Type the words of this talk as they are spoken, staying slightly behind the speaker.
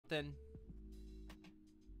something.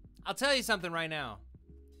 I'll tell you something right now.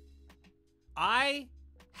 I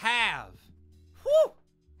have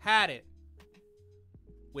had it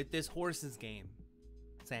with this Horses game,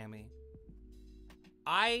 Sammy.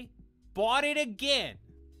 I bought it again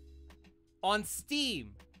on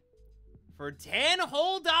Steam for $10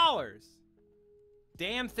 whole.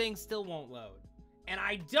 Damn thing still won't load. And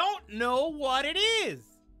I don't know what it is.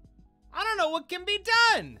 I don't know what can be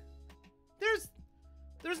done. There's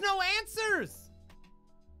no answers.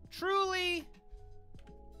 Truly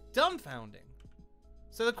dumbfounding.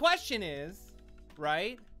 So the question is,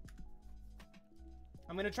 right?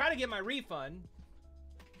 I'm gonna try to get my refund,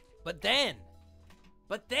 but then,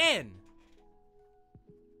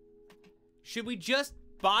 should we just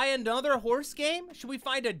buy another horse game? Should we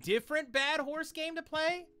find a different bad horse game to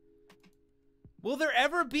play? Will there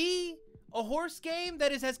ever be a horse game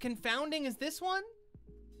that is as confounding as this one?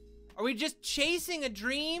 Are we just chasing a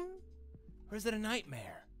dream, or is it a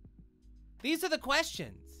nightmare? These are the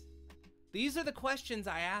questions. These are the questions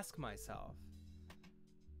I ask myself.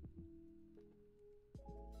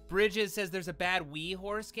 Bridges says there's a bad Wii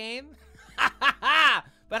horse game.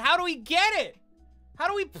 But how do we get it? How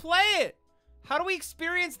do we play it? How do we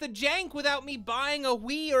experience the jank without me buying a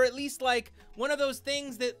Wii, or at least like one of those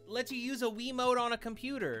things that lets you use a Wii mode on a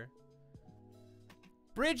computer?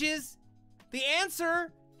 Bridges, the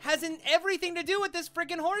answer hasn't everything to do with this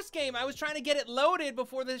freaking horse game. I was trying to get it loaded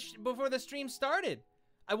before the stream started.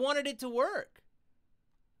 I wanted it to work.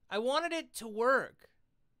 I wanted it to work.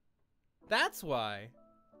 That's why.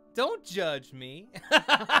 Don't judge me.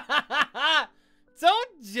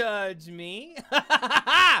 Don't judge me.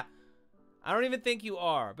 I don't even think you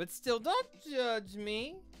are, but still, don't judge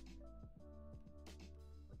me.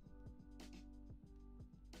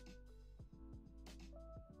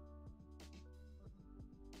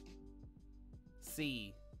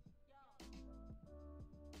 C.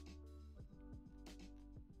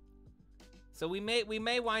 So we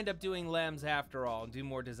may wind up doing Lems after all and do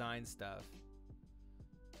more design stuff.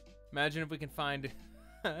 Imagine if we can find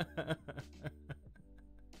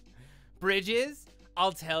Bridges.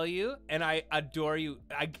 I'll tell you, and I adore you.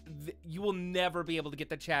 You will never be able to get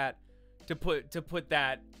the chat to put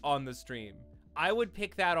that on the stream. I would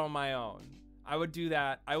pick that on my own. I would do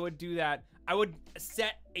that. I would do that. I would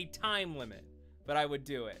set a time limit, but I would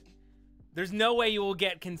do it. There's no way you will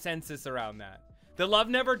get consensus around that. The Love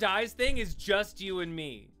Never Dies thing is just you and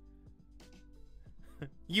me.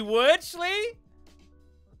 You would, Shlee?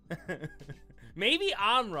 Maybe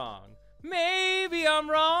I'm wrong. Maybe I'm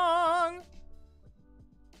wrong.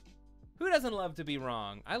 Who doesn't love to be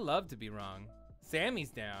wrong? I love to be wrong.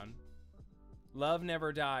 Sammy's down. Love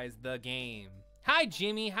Never Dies, the game. Hi,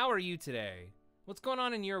 Jimmy. How are you today? What's going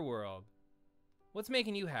on in your world? What's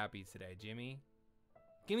making you happy today, Jimmy?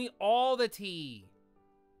 Give me all the tea.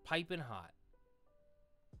 Piping hot.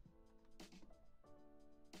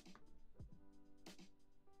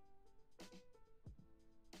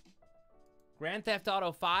 Grand Theft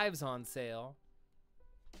Auto 5's on sale.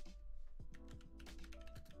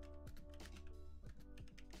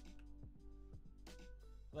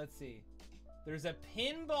 Let's see. There's a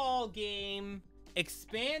pinball game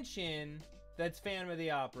expansion that's Phantom of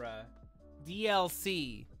the Opera.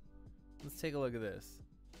 DLC. Let's take a look at this.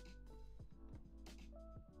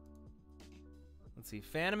 Let's see.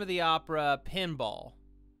 Phantom of the Opera pinball.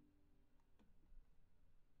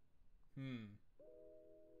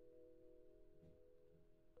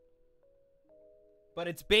 But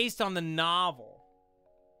it's based on the novel.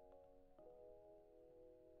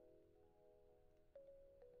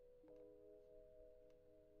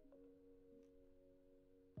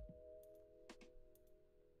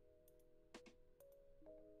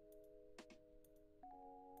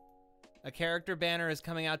 A character banner is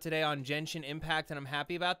coming out today on Genshin Impact, and I'm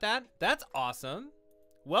happy about that. That's awesome.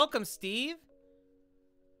 Welcome, Steve.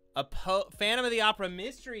 A Phantom of the Opera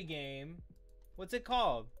mystery game. What's it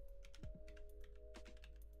called?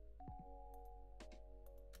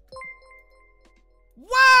 Wow!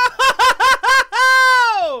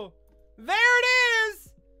 There it is!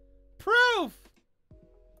 Proof!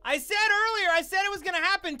 I said earlier, I said it was gonna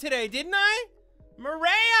happen today, didn't I?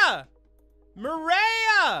 Maria!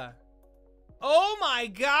 Maria! Oh my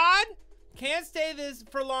god! Can't stay this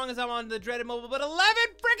for long as I'm on the dreaded mobile, but 11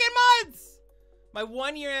 freaking months! My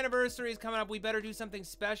 1-year anniversary is coming up. We better do something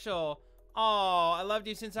special. Oh, I loved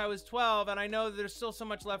you since I was 12, and I know there's still so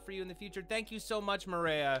much left for you in the future. Thank you so much,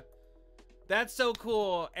 Maria. That's so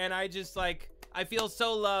cool, and I just, like, I feel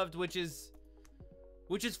so loved, which is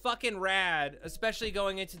fucking rad, especially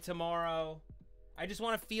going into tomorrow. I just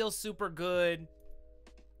want to feel super good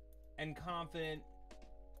and confident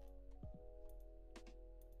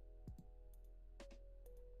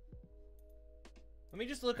Let me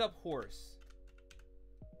just look up horse.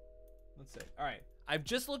 Let's see. All right. I've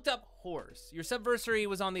just looked up horse. Your subversary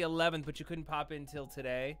was on the 11th, but you couldn't pop in till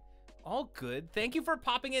today. All good. Thank you for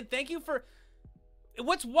popping in. Thank you for...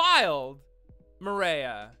 What's wild,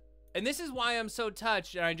 Maria, and this is why I'm so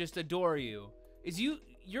touched and I just adore you, is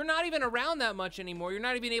you're not even around that much anymore. You're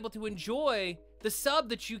not even able to enjoy the sub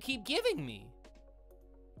that you keep giving me.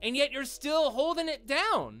 And yet you're still holding it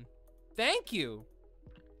down. Thank you.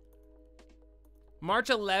 March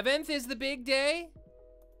 11th is the big day?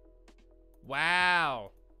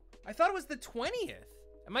 Wow. I thought it was the 20th.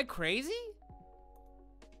 Am I crazy?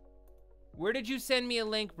 Where did you send me a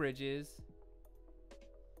link, Bridges?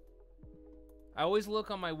 I always look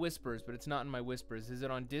on my whispers, but it's not in my whispers. Is it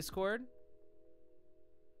on Discord?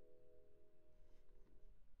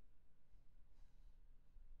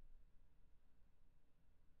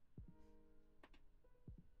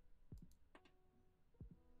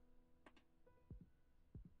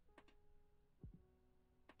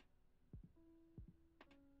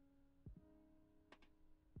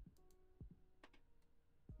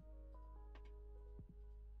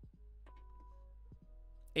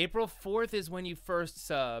 April 4th is when you first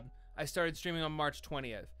subbed. I started streaming on March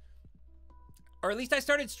 20th. Or at least I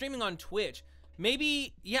started streaming on Twitch.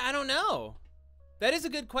 Maybe, yeah, I don't know. That is a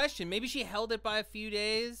good question. Maybe she held it by a few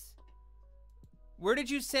days. Where did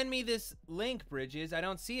you send me this link, Bridges? I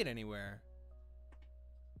don't see it anywhere.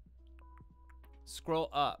 Scroll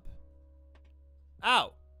up.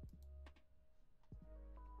 Oh.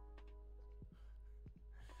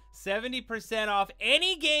 70% off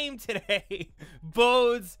any game today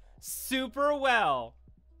bodes super well.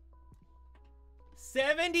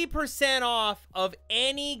 70% off of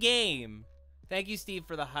any game. Thank you, Steve,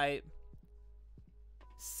 for the hype.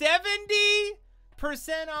 70%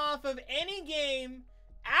 off of any game,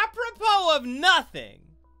 apropos of nothing.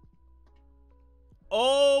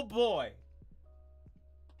 Oh boy.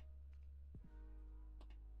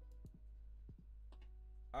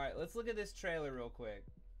 All right, let's look at this trailer real quick.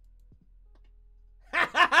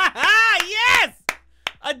 Yes!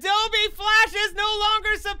 Adobe Flash is no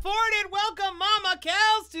longer supported. Welcome, Mama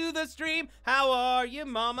Kels, to the stream. How are you,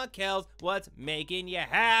 Mama Kels? What's making you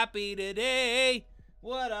happy today?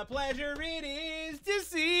 What a pleasure it is to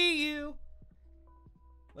see you.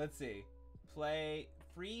 Let's see. Play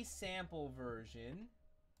free sample version.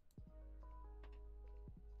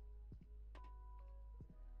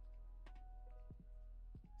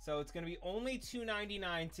 So it's going to be only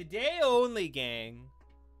 $2.99 today only, gang.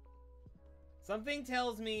 Something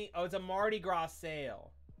tells me, oh, it's a Mardi Gras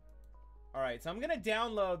sale. All right, so I'm going to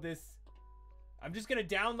download this. I'm just going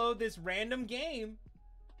to download this random game.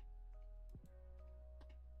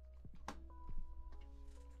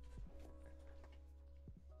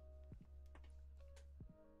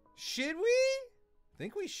 Should we? I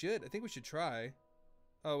think we should. I think we should try.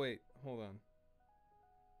 Oh, wait. Hold on.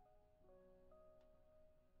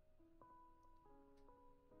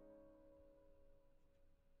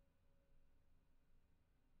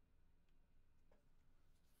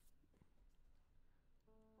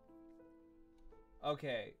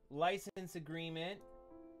 Okay, license agreement.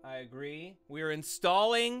 I agree. We're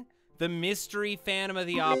installing the Mystery Phantom of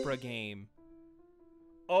the Opera game.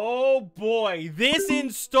 Oh boy, this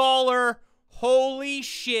installer. Holy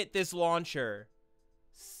shit, this launcher.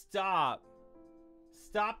 Stop.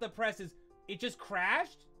 Stop the presses. It just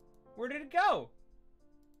crashed? Where did it go?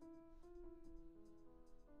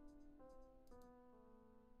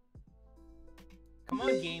 Come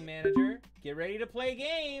on, game manager. Get ready to play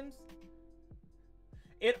games.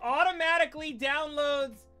 It automatically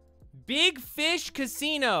downloads Big Fish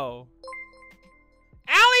Casino.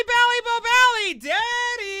 Ally Bally Bobally,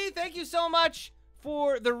 Daddy, thank you so much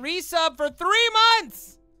for the resub for 3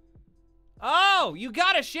 months. Oh, you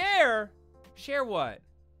gotta share. Share what?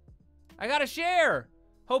 I gotta share.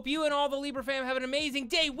 Hope you and all the Libra fam have an amazing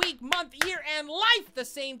day, week, month, year, and life. The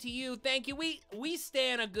same to you. Thank you. We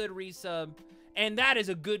stand a good resub. And that is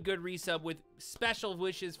a good resub with special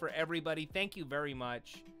wishes for everybody. Thank you very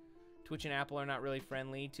much. Twitch and Apple are not really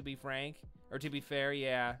friendly, to be frank. Or to be fair,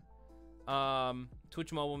 yeah.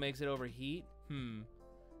 Twitch Mobile makes it overheat. You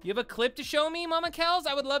have a clip to show me, Mama Kels?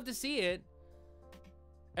 I would love to see it.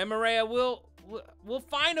 And Maria, we'll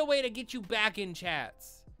find a way to get you back in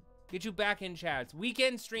chats. Get you back in chats.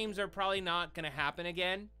 Weekend streams are probably not going to happen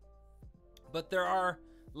again. But there are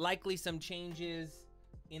likely some changes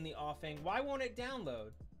in the offing. Why won't it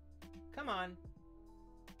download? Come on.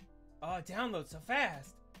 Oh, it downloads so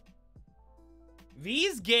fast.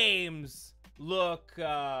 These games look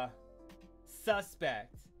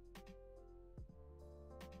suspect.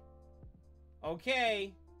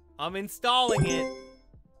 Okay. I'm installing it.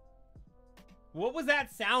 What was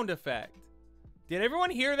that sound effect? Did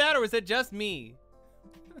everyone hear that, or was it just me?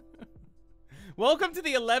 Welcome to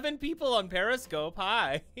the 11 people on Periscope.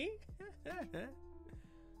 Hi.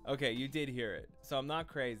 Okay, you did hear it, so I'm not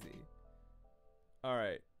crazy. All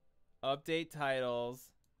right. Update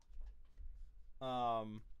titles.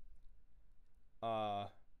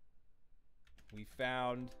 We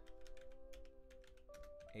found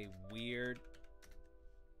a weird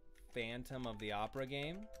Phantom of the Opera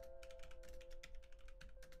game.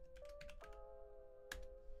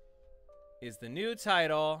 Is the new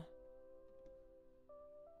title.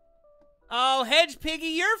 Oh, Hedge Piggy,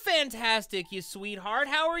 you're fantastic, you sweetheart.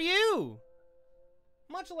 How are you?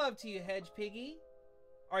 Much love to you, Hedge Piggy.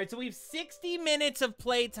 All right, so we have 60 minutes of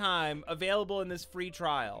playtime available in this free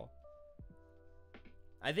trial.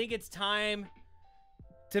 I think it's time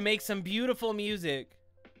to make some beautiful music.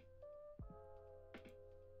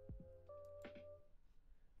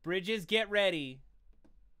 Bridges, get ready,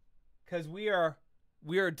 because we are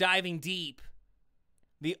diving deep.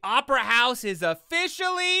 The Opera House is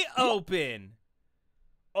officially open.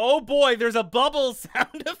 Oh boy, there's a bubble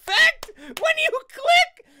sound effect when you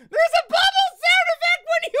click. There's a bubble sound effect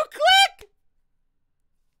when you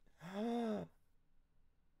click.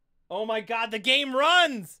 Oh my God, the game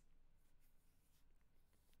runs.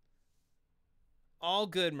 All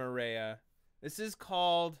good, Maria. This is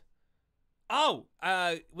called,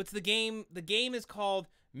 what's the game? The game is called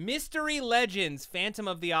Mystery Legends Phantom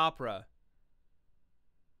of the Opera.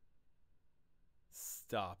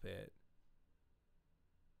 Stop it.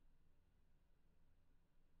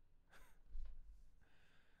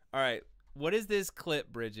 All right, what is this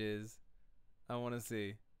clip, Bridges? I want to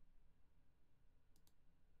see.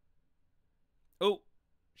 Oh,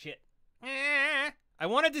 shit. I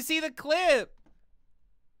wanted to see the clip.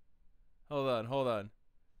 Hold on.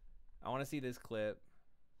 I want to see this clip.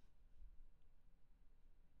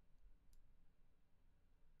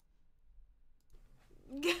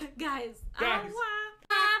 Guys.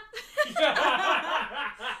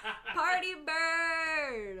 Party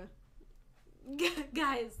bird.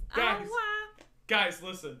 Guys. Guys,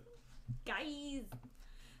 listen. Guys.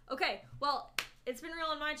 Okay, well, it's been real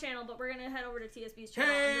on my channel, but we're gonna head over to TSB's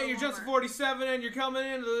channel. Hey, you're just a 47 and you're coming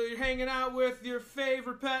in, you're hanging out with your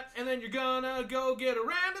favorite pet, and then you're gonna go get a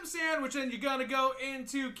random sandwich, and you're gonna go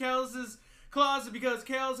into Kels's closet because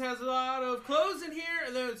Kels has a lot of clothes in here,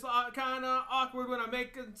 and then it's kind of awkward when I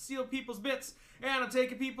make and steal people's bits, and I'm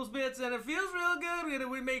taking people's bits, and it feels real good,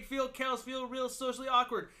 and we make Kels feel real socially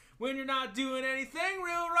awkward. When you're not doing anything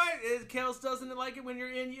real right, Kels doesn't like it when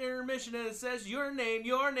you're in your intermission and it says your name,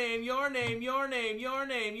 your name, your name, your name, your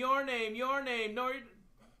name, your name, your name, your...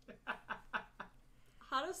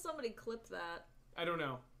 How does somebody clip that? I don't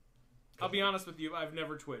know. I'll be honest with you, I've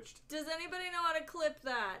never twitched. Does anybody know how to clip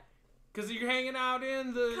that? Because you're hanging out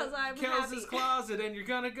in the Kels's closet and you're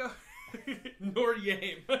gonna go... Nor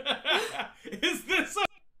yame. Is this a...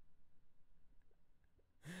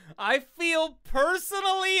 I feel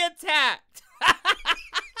personally attacked.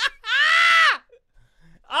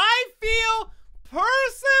 I feel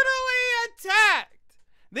personally attacked.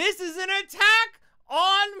 This is an attack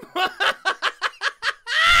on my...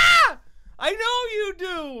 I know you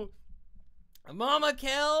do. Mama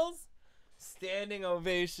Kels. Standing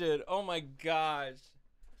ovation. Oh my gosh.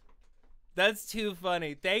 That's too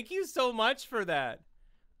funny. Thank you so much for that.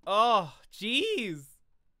 Oh, jeez.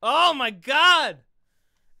 Oh my God.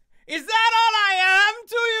 Is that all I am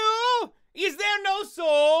to you? Is there no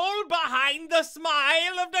soul behind the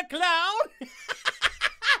smile of the clown?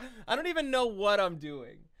 I don't even know what I'm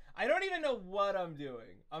doing.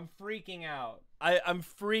 I'm freaking out. I'm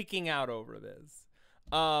freaking out over this.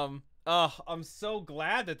 I'm so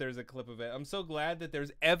glad that there's a clip of it. I'm so glad that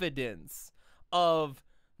there's evidence of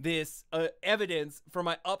this, evidence for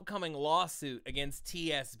my upcoming lawsuit against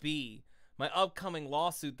TSB. My upcoming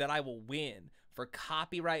lawsuit that I will win. For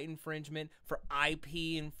copyright infringement, for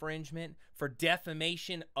IP infringement, for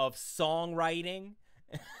defamation of songwriting.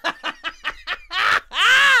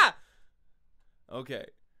 Okay.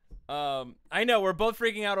 I know, we're both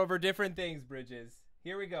freaking out over different things, Bridges.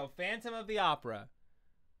 Here we go. Phantom of the Opera.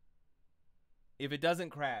 If it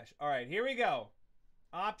doesn't crash. All right, here we go.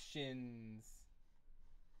 Options.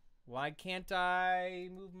 Why can't I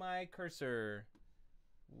move my cursor?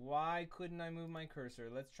 Why couldn't I move my cursor?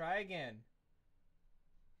 Let's try again.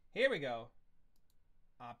 Here we go.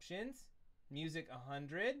 Options. Music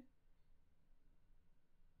 100.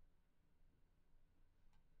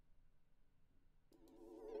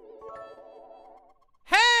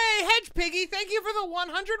 Hey, Hedge Piggy, thank you for the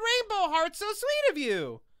 100 rainbow hearts. So sweet of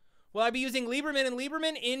you. Will I be using Lieberman and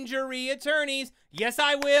Lieberman injury attorneys? Yes,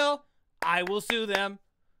 I will. I will sue them.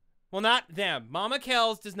 Well, not them. Mama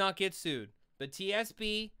Kells does not get sued. But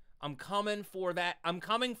TSB, I'm coming for that. I'm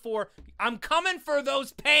coming for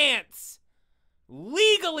those pants.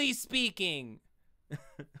 Legally speaking.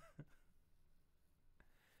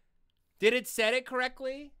 Did it set it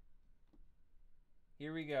correctly?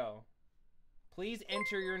 Here we go. Please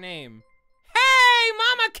enter your name. Hey,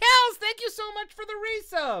 Mama Kells, thank you so much for the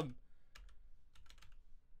resub.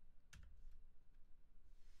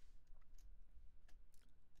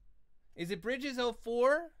 Is it Bridges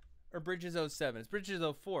 04 or Bridges 07? It's Bridges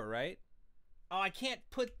 04, right? Oh, I can't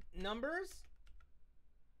put numbers?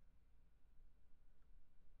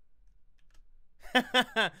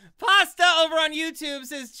 Pasta over on YouTube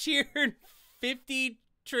says cheered 50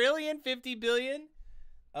 trillion, 50 billion.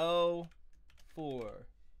 04.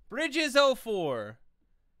 Bridges 04.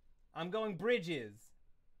 I'm going Bridges.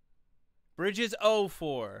 Bridges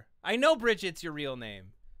 04. I know Bridget's your real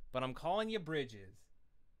name, but I'm calling you Bridges.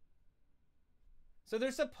 So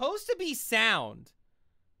there's supposed to be sound,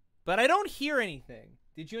 but I don't hear anything.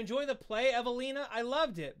 Did you enjoy the play, Evelina? I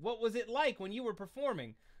loved it. What was it like when you were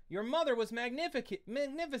performing? Your mother was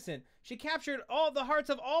magnificent. She captured all the hearts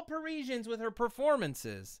of all Parisians with her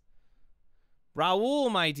performances. Raoul,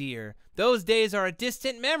 my dear, those days are a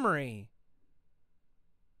distant memory.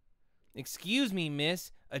 Excuse me,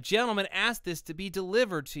 miss. A gentleman asked this to be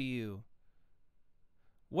delivered to you.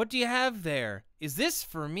 What do you have there? Is this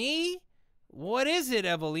for me? What is it,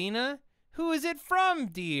 Evelina? Who is it from,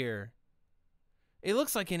 dear? It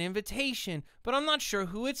looks like an invitation, but I'm not sure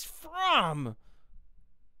who it's from.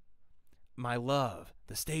 My love,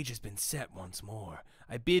 the stage has been set once more.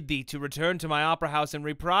 I bid thee to return to my opera house and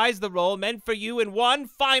reprise the role meant for you in one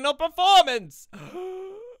final performance.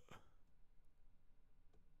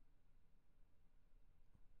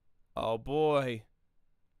 Oh boy.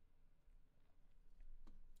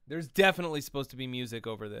 There's definitely supposed to be music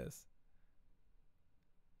over this.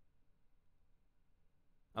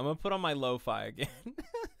 I'm gonna put on my lo-fi again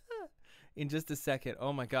in just a second.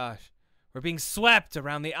 Oh my gosh. We're being swept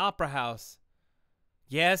around the opera house.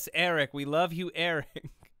 Yes, Eric. We love you, Eric.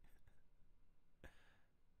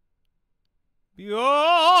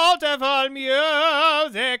 Beautiful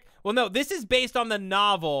music. Well, no, this is based on the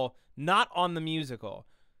novel, not on the musical.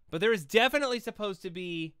 But there is definitely supposed to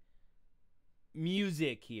be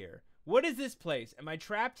music here. What is this place? Am I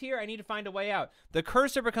trapped here? I need to find a way out. The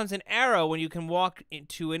cursor becomes an arrow when you can walk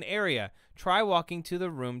into an area. Try walking to the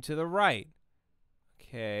room to the right.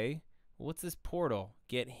 Okay. What's this portal?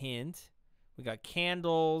 Get hint. We got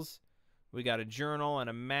candles. We got a journal and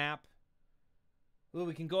a map. Ooh,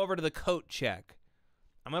 we can go over to the coat check.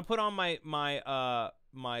 I'm gonna put on my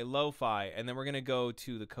lo-fi, and then we're gonna go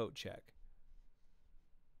to the coat check.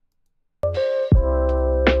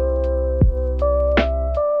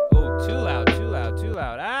 Oh, too loud, too loud, too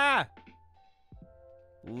loud. Ah!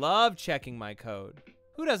 Love checking my code.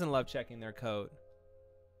 Who doesn't love checking their code?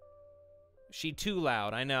 She too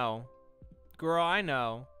loud, I know. Girl, I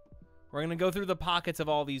know. We're going to go through the pockets of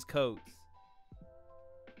all these coats.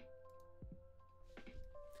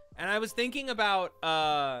 And I was thinking about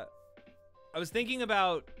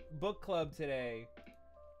book club today.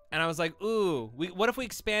 And I was like, ooh, what if we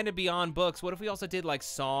expanded beyond books? What if we also did like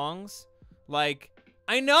songs? Like,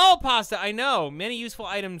 I know, Pasta, I know. Many useful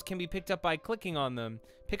items can be picked up by clicking on them.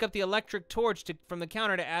 Pick up the electric torch from the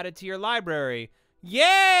counter to add it to your library.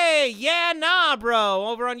 Yay! Yeah, nah, bro.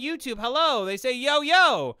 Over on YouTube, hello. They say, yo,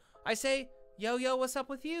 yo. I say, yo, yo, what's up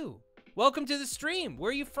with you? Welcome to the stream.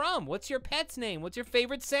 Where are you from? What's your pet's name? What's your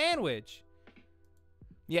favorite sandwich?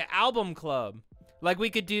 Yeah, album club. Like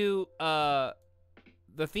we could do the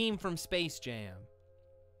theme from Space Jam.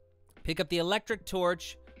 Pick up the electric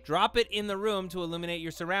torch, drop it in the room to illuminate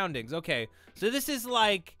your surroundings. Okay, so this is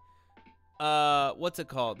like, what's it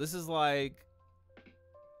called? This is like...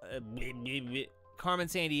 Carmen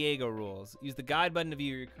Sandiego rules. Use the guide button to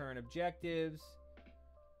view your current objectives.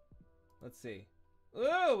 Let's see.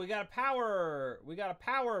 Ooh, we got a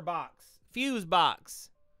power box. Fuse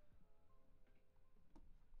box.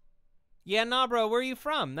 Yeah, nah, bro, where are you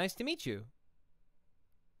from? Nice to meet you.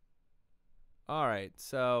 All right,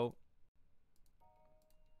 so.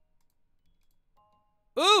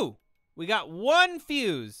 Ooh, we got one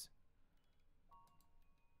fuse.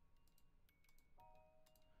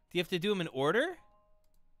 Do you have to do them in order?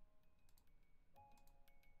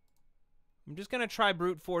 I'm just going to try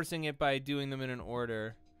brute forcing it by doing them in an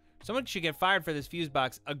order. Someone should get fired for this fuse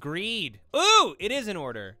box. Agreed. Ooh, it is in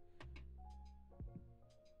order.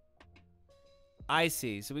 I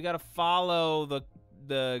see. So we got to follow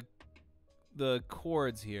the the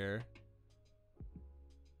chords here.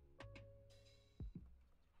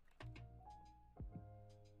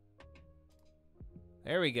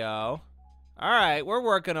 There we go. All right, we're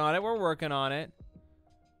working on it. We're working on it.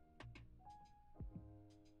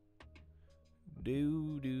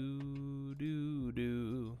 Do, do, do,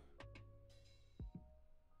 do.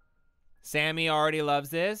 Sammy already loves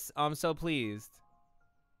this. I'm so pleased.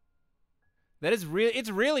 That is really, it's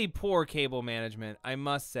really poor cable management, I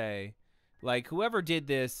must say. Like, whoever did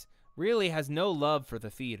this really has no love for the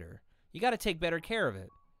theater. You got to take better care of it.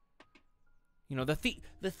 You know, the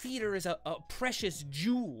theater is a precious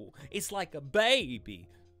jewel. It's like a baby.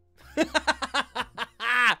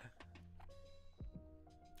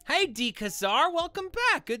 Hey, D. Kazar, welcome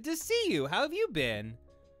back. Good to see you. How have you been?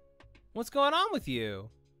 What's going on with you?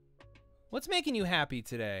 What's making you happy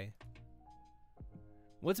today?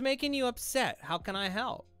 What's making you upset? How can I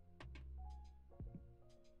help?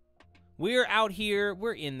 We're out here.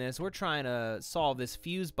 We're in this. We're trying to solve this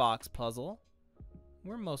fuse box puzzle.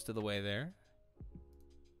 We're most of the way there.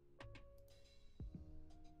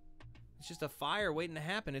 It's just a fire waiting to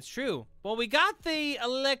happen. It's true. Well, we got the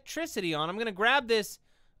electricity on. I'm gonna grab this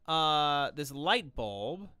this light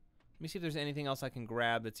bulb. Let me see if there's anything else I can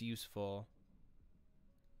grab that's useful.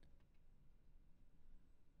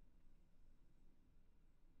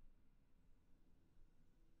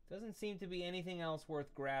 Doesn't seem to be anything else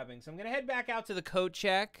worth grabbing. So I'm gonna head back out to the coat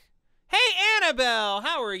check. Hey, Annabelle,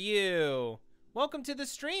 how are you? Welcome to the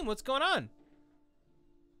stream. What's going on?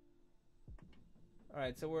 All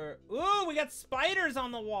right, so we're... Ooh, we got spiders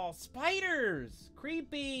on the wall. Spiders.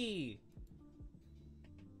 Creepy.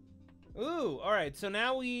 Ooh, all right, so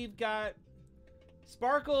now we've got...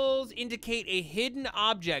 Sparkles indicate a hidden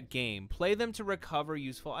object game. Play them to recover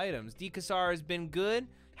useful items. DKSR has been good.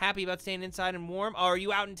 Happy about staying inside and warm. Oh, are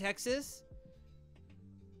you out in Texas?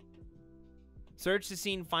 Search the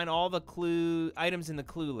scene, find all the clue items in the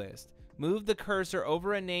clue list. Move the cursor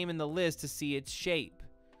over a name in the list to see its shape.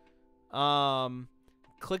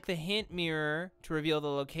 Click the hint mirror to reveal the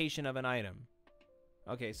location of an item.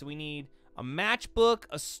 Okay, so we need a matchbook,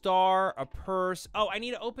 a star, a purse. Oh, I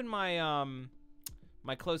need to open my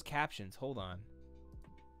my closed captions. Hold on.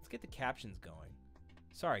 Let's get the captions going.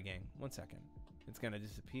 Sorry, gang. 1 second. It's gonna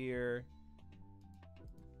disappear.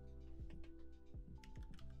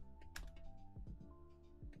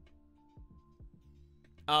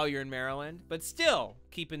 Oh, you're in Maryland, but still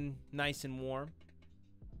keeping nice and warm.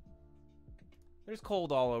 There's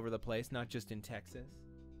cold all over the place, not just in Texas.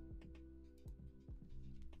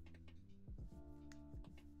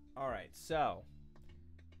 All right, so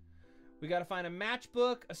we got to find a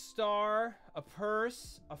matchbook, a star, a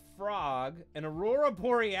purse, a frog, an aurora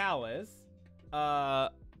borealis, a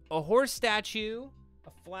horse statue,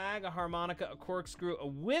 a flag, a harmonica, a corkscrew, a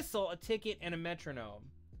whistle, a ticket, and a metronome.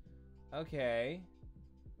 Okay.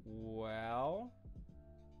 Well,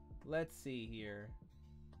 let's see here.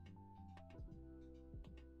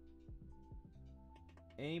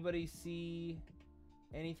 Anybody see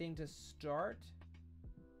anything to start?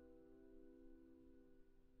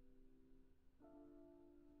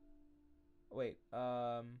 Wait,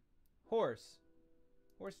 horse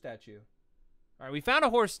statue. All right, we found a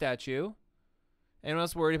horse statue. Anyone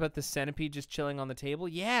else worried about the centipede just chilling on the table?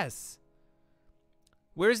 Yes.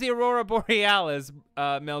 Where's the aurora borealis,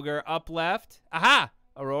 Milger? Up left. Aha!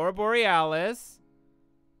 Aurora borealis.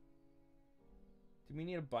 Do we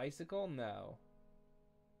need a bicycle? No.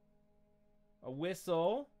 A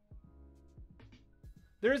whistle.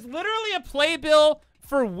 There's literally a playbill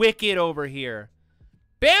for Wicked over here.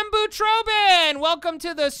 Bamboo Trobin, welcome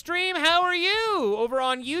to the stream. How are you? Over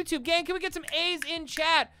on YouTube. Gang, can we get some A's in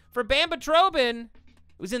chat for Bamboo Trobin?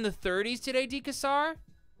 It was in the 30s today, DKSR.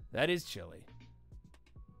 That is chilly.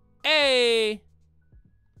 Hey. All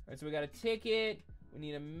right, so we got a ticket. We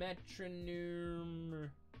need a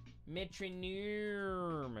metronome.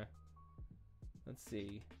 Metronome. Let's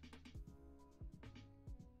see.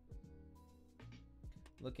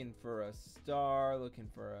 Looking for a star, looking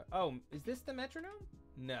for a... Oh, is this the metronome?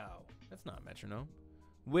 No, that's not a metronome.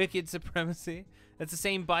 Wicked Supremacy. That's the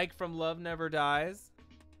same bike from Love Never Dies.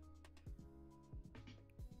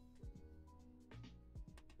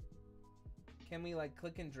 Can we, like,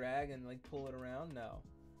 click and drag and, like, pull it around? No.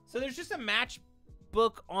 So there's just a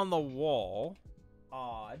matchbook on the wall.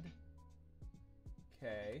 Odd.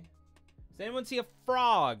 Okay. Does anyone see a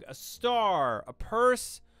frog, a star, a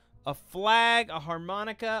purse, a flag, a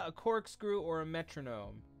harmonica, a corkscrew, or a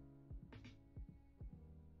metronome?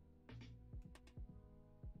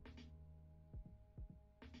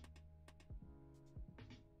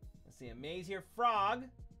 Let's see, a maze here. Frog,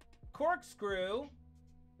 corkscrew,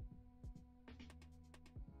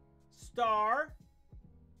 star.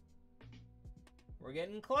 We're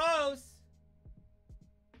getting close.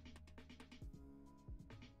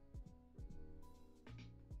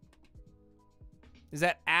 Is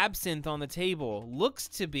that absinthe on the table? Looks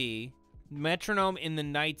to be metronome in the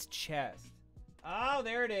knight's chest. Oh,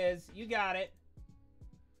 there it is. You got it.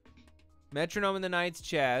 Metronome in the knight's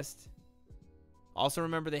chest. Also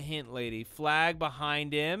remember the hint, lady. Flag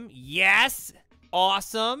behind him. Yes!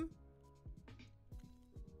 Awesome.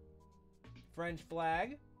 French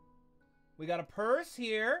flag. We got a purse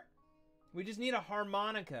here. We just need a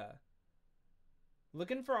harmonica.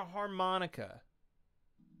 Looking for a harmonica.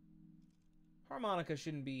 Harmonica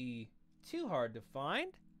shouldn't be too hard to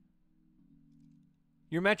find.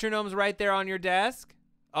 Your metronome's right there on your desk?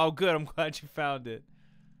 Oh, good. I'm glad you found it.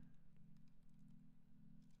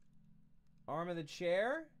 Arm of the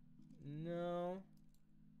chair? No.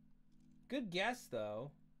 Good guess,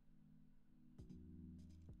 though.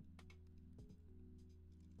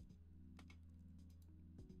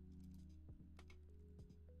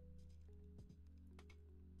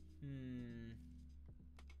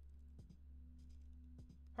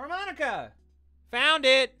 Harmonica! Found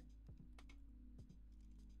it!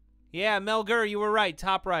 Yeah, Mel Gurr, you were right.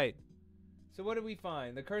 Top right. So what did we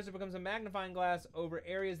find? The cursor becomes a magnifying glass over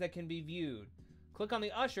areas that can be viewed. Click on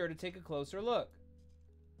the usher to take a closer look.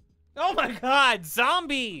 Oh my god,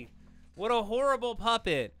 zombie! What a horrible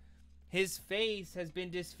puppet. His face has been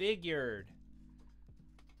disfigured.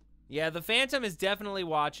 Yeah, the Phantom is definitely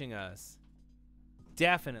watching us.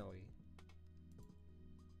 Definitely.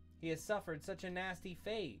 He has suffered such a nasty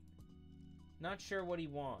fate. Not sure what he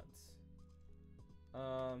wants.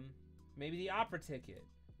 Maybe the opera ticket.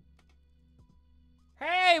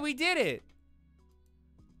 Hey, we did it!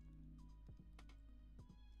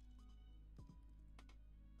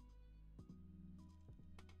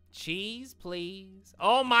 Cheese, please.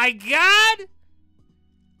 Oh my god!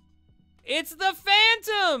 It's the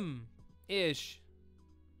Phantom! Ish.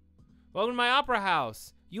 Welcome to my opera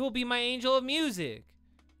house. You will be my angel of music.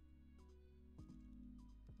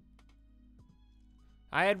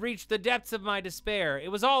 I had reached the depths of my despair.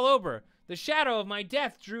 It was all over. The shadow of my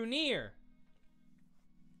death drew near.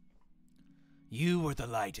 You were the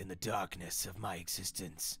light in the darkness of my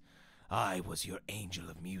existence. I was your angel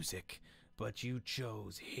of music, but you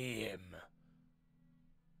chose him.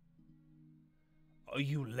 Oh,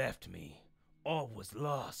 you left me. All was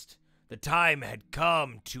lost. The time had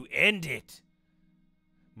come to end it.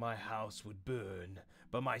 My house would burn,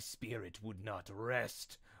 but my spirit would not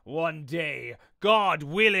rest. One day, God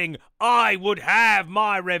willing, I would have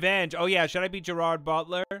my revenge. Oh yeah, should I be Gerard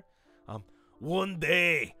Butler? One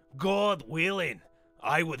day, God willing,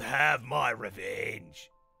 I would have my revenge.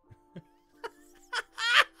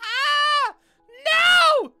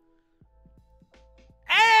 No!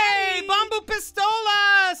 Hey, Bamboo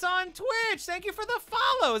Pistolas on Twitch. Thank you for the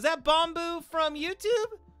follow. Is that Bamboo from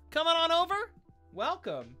YouTube? Coming on over?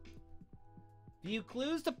 Welcome. View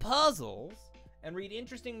clues to puzzles and read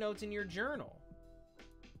interesting notes in your journal.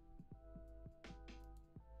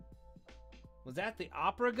 Was that the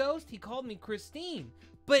opera ghost? He called me Christine.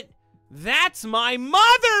 But that's my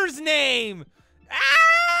mother's name!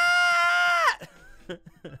 Ah!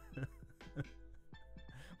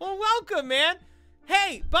 Well, welcome, man.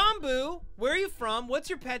 Hey, Bamboo, where are you from? What's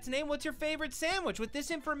your pet's name? What's your favorite sandwich? With this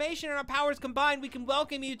information and our powers combined, we can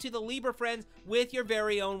welcome you to the Libra Friends with your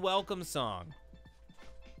very own welcome song.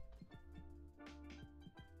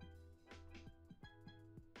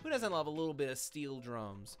 Who doesn't love a little bit of steel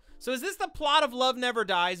drums? So is this the plot of Love Never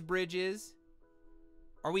Dies, Bridges?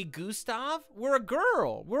 Are we Gustav? We're a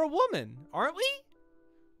girl. We're a woman, aren't we?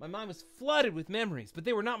 My mind was flooded with memories, but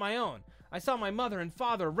they were not my own. I saw my mother and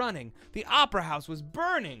father running. The opera house was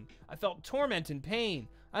burning. I felt torment and pain.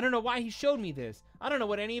 I don't know why he showed me this. I don't know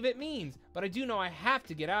what any of it means, but I do know I have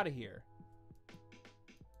to get out of here.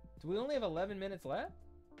 Do we only have 11 minutes left?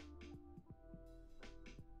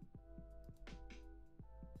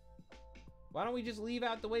 Why don't we just leave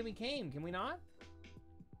out the way we came? Can we not?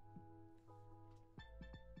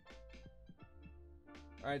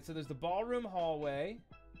 Alright, so there's the ballroom hallway.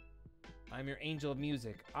 I'm your angel of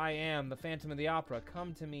music. I am the Phantom of the Opera.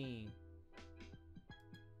 Come to me.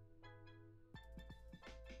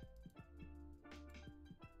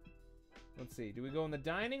 Let's see. Do we go in the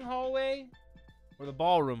dining hallway or the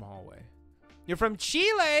ballroom hallway? You're from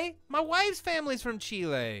Chile? My wife's family's from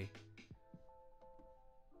Chile.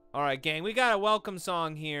 All right, gang. We got a welcome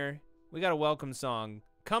song here. We got a welcome song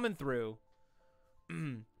coming through.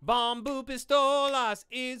 Bamboo Pistolas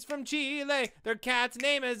is from Chile. Their cat's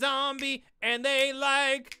name is Zombie, and they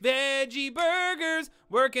like veggie burgers.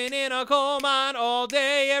 Working in a coal mine all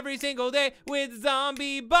day, every single day, with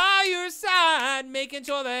Zombie by your side, making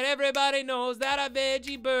sure that everybody knows that a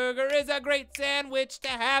veggie burger is a great sandwich to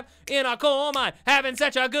have in a coal mine. Having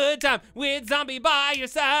such a good time with Zombie by your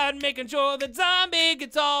side, making sure that Zombie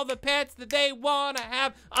gets all the pets that they want to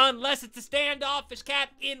have, unless it's a standoffish cat,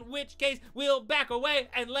 in which case we'll back away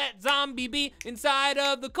and let Zombie be inside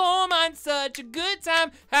of the coal mine. Such a good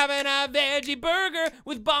time having a veggie burger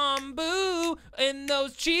with Bamboo in those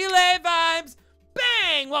Chile vibes.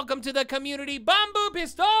 Bang! Welcome to the community, Bamboo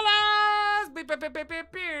Pistolas! Beep, beep, beep, beep,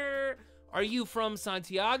 beep, beep. Are you from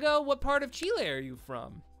Santiago? What part of Chile are you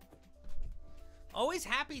from? Always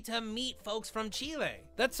happy to meet folks from Chile.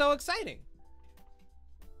 That's so exciting.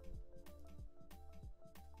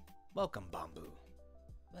 Welcome, Bamboo.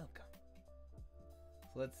 Welcome.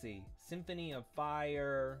 So let's see. Symphony of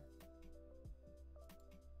Fire.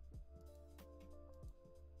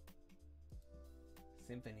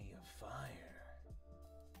 Symphony of Fire.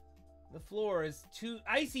 The floor is too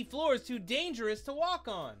icy. Floor is too dangerous to walk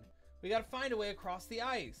on. We gotta find a way across the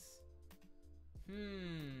ice.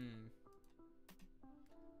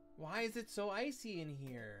 Why is it so icy in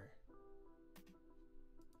here?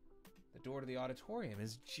 The door to the auditorium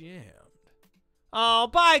is jammed. Oh,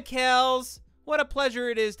 bye, Kels. What a pleasure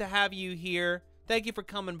it is to have you here. Thank you for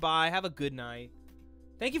coming by. Have a good night.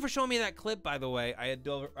 Thank you for showing me that clip, by the way. I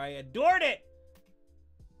adored it.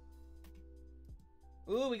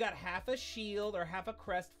 Ooh, we got half a shield or half a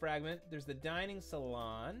crest fragment. There's the dining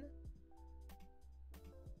salon.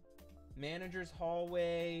 Manager's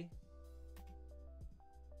hallway.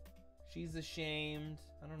 She's ashamed.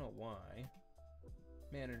 I don't know why.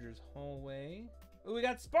 Manager's hallway. Ooh, we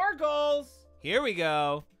got sparkles. Here we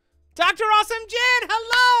go. Dr. Awesome Jen,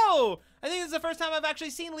 hello! I think this is the first time I've actually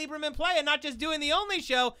seen Lieberman play and not just doing the only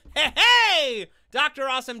show. Hey, hey! Dr.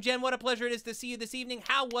 Awesome Jen, what a pleasure it is to see you this evening.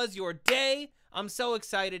 How was your day? I'm so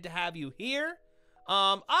excited to have you here.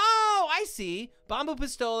 Oh, I see. Bamboo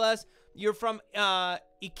Pistolas. You're from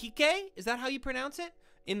Iquique? Is that how you pronounce it?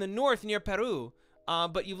 In the north near Peru.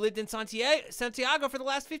 But you've lived in Santiago for the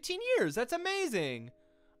last 15 years. That's amazing.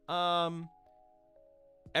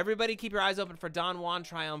 Everybody keep your eyes open for Don Juan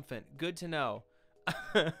Triumphant. Good to know.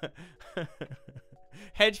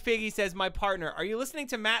 Hedge Piggy says, my partner. Are you listening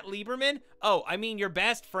to Matt Lieberman? Oh, I mean your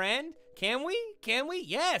best friend? Can we? Can we?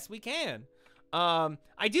 Yes, we can.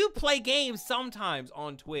 I do play games sometimes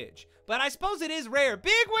on Twitch, but I suppose it is rare.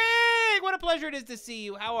 Big Wig! What a pleasure it is to see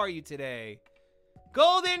you. How are you today?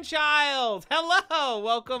 Golden Child! Hello!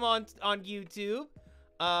 Welcome on YouTube.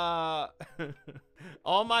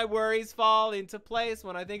 All my worries fall into place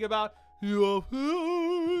when I think about your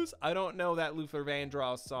face. I don't know that Luther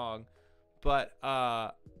Vandross song, but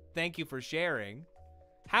thank you for sharing.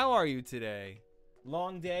 How are you today?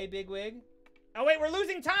 Long day, Bigwig? Oh wait, we're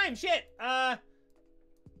losing time. Shit. Oh.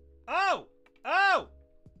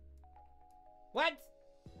 What?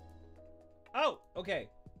 Oh, okay.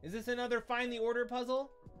 Is this another find the order puzzle?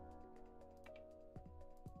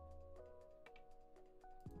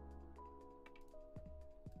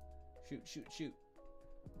 Shoot.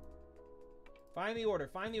 Find the order.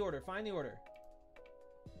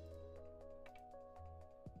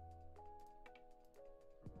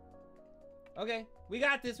 Okay, we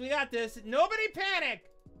got this. Nobody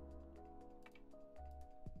panic!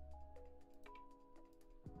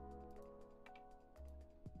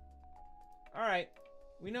 All right,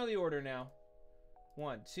 we know the order now.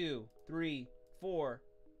 1, 2, 3, 4,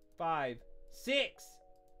 5, 6.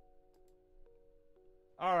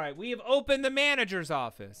 All right, we have opened the manager's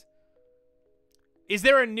office. Is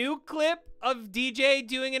there a new clip of DJ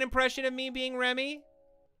doing an impression of me being Remy?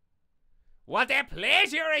 What a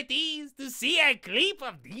pleasure it is to see a clip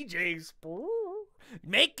of DJ Spoo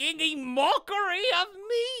making a mockery of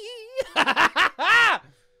me.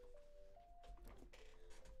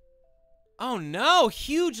 Oh no,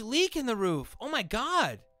 huge leak in the roof. Oh my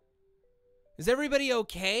God. Is everybody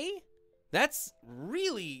okay? That's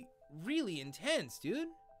really intense, dude.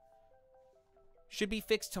 Should be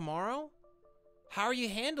fixed tomorrow? How are you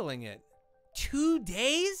handling it? 2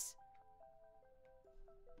 days?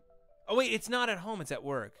 Oh wait, it's not at home, it's at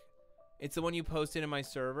work. It's the one you posted in my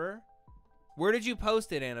server. Where did you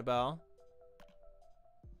post it, Annabelle?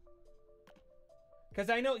 Because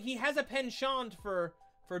I know he has a penchant for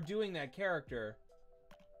doing that character.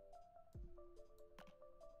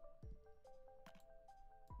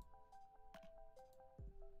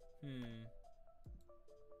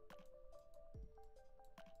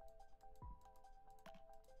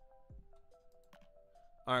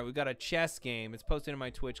 All right, we got a chess game. It's posted in my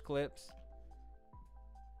Twitch clips.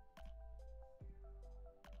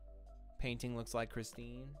 Painting looks like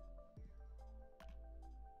Christine.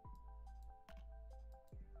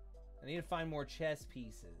 I need to find more chess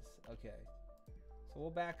pieces. Okay. So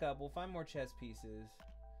we'll back up. We'll find more chess pieces.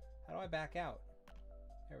 How do I back out?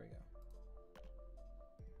 There we go.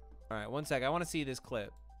 All right, one sec. I want to see this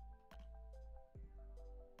clip.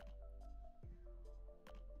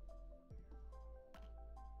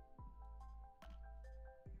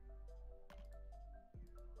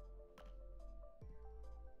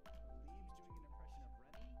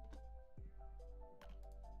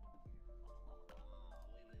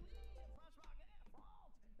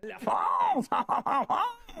 France!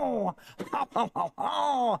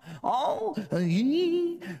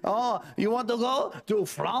 Oh, you want to go to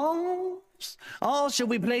France? Oh, should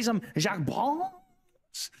we play some Jacques Brons?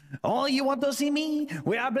 Oh, you want to see me?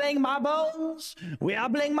 We are playing marbles. We are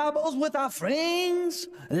playing marbles with our friends.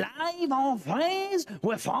 Live en France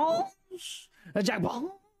with France. Jacques Brons.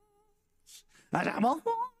 Jacques Brons.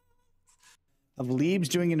 Of Liebs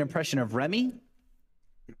doing an impression of Remy.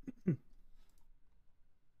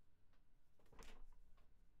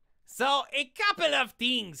 So, a couple of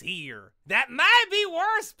things here that might be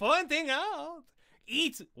worth pointing out.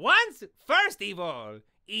 First of all,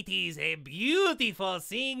 it is a beautiful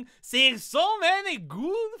thing seeing so many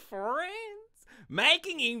good friends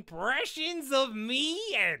making impressions of me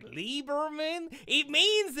and Lieberman. It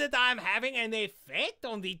means that I'm having an effect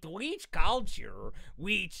on the Twitch culture,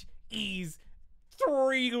 which is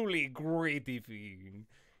truly gratifying.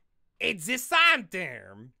 At the same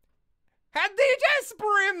time, had DJ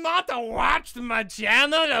Spree not watched my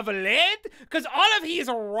channel of late? Because all of his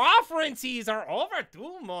references are over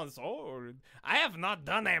 2 months old. I have not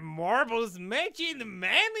done a marbles match in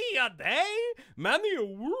many a day, many a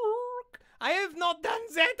work. I have not done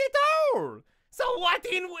that at all. So what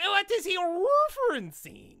is he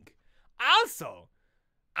referencing? Also,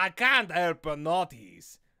 I can't help but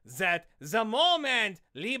notice that the moment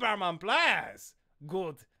Lieberman plays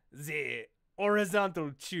the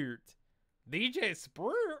horizontal chart, DJ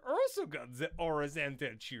Spree also got the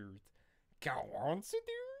horizontal chart. Coincidence?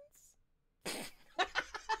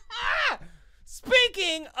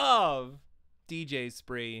 Speaking of DJ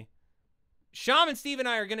Spree, Sham and Steve and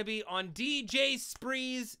I are going to be on DJ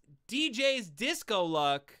Spree's DJ's Disco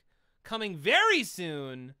Luck coming very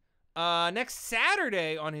soon, next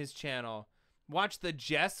Saturday on his channel. Watch the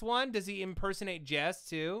Jess one. Does he impersonate Jess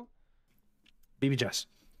too? Baby Jess.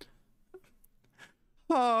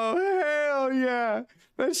 Oh, hell yeah.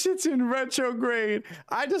 That shit's in retrograde.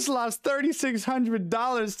 I just lost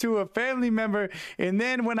 $3,600 to a family member, and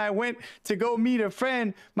then when I went to go meet a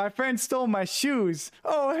friend, my friend stole my shoes.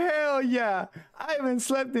 Oh, hell yeah. I haven't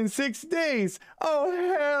slept in 6 days. Oh,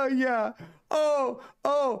 hell yeah. Oh,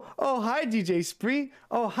 hi, DJ Spree.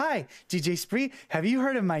 Oh, hi, DJ Spree. Have you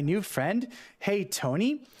heard of my new friend? Hey,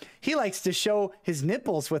 Tony. He likes to show his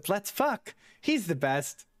nipples with Let's Fuck. He's the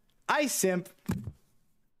best. I simp.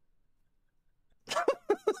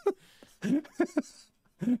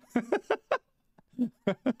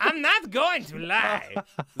 I'm not going to lie.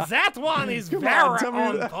 That one is very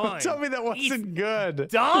on point. Tell me that wasn't good.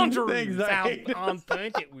 Dangerous out on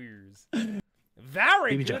point it was.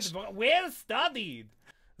 Very Baby good, Jess. but well studied.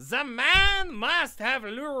 The man must have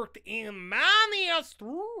lurked in many a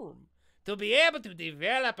storm to be able to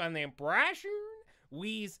develop an impression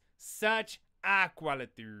with such a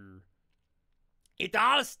quality. It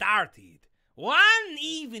all started one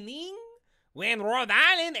evening when Rhode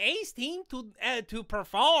Island asked him to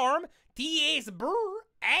perform T.S. Burr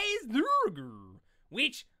as Durger,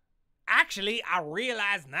 which actually I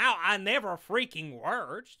realize now I never freaking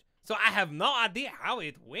watched, so I have no idea how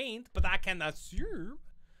it went, but I can assume.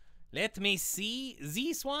 Let me see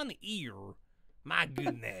this one here. My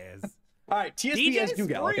goodness. All right, TSP as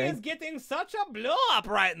Google, okay? is getting such a blow up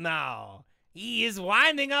right now. He is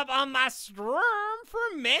winding up on my stream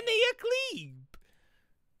for many a clip.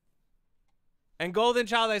 And Golden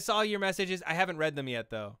Child, I saw your messages. I haven't read them yet,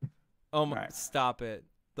 though. Oh my! Right. Stop it.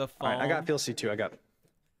 The phone. All right, I got Phil C too. I got.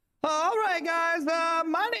 All right, guys.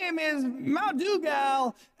 My name is Mount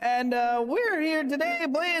Dugal, and we're here today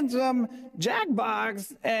playing some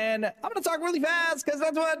Jackbox. And I'm gonna talk really fast because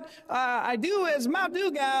that's what I do as Mount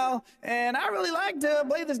Dugal, and I really like to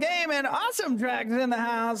play this game. And Awesome Track's in the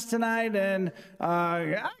house tonight, and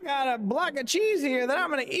I got a block of cheese here that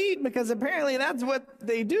I'm gonna eat because apparently that's what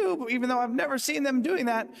they do. Even though I've never seen them doing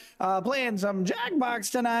that, playing some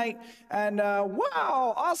Jackbox tonight. And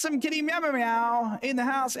wow, Awesome Kitty Meow Meow Meow in the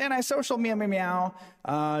house. And Social Meow Meow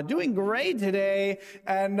Meow, doing great today,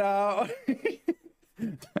 and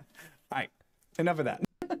right, enough of that.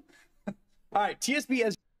 All right, TSB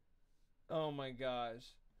has. Oh my gosh.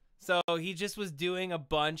 So he just was doing a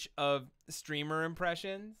bunch of streamer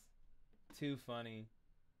impressions. Too funny.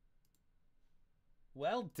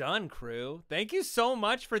 Well done, crew. Thank you so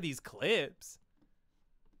much for these clips.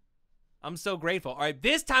 I'm so grateful. All right,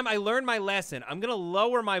 this time I learned my lesson. I'm going to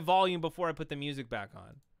lower my volume before I put the music back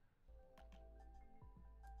on.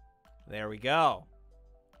 There we go.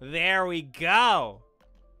 There we go.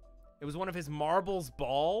 It was one of his marbles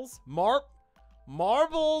balls.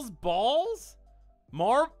 Marbles balls?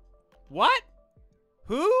 What?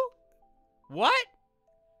 Who? What?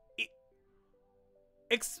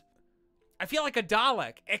 I feel like a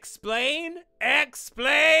Dalek. Explain?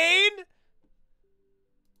 Explain?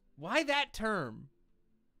 Why that term?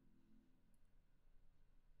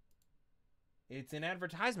 It's an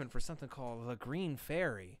advertisement for something called the Green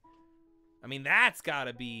Fairy. I mean, that's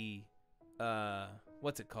gotta be,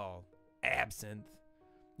 what's it called? Absinthe.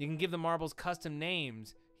 You can give the marbles custom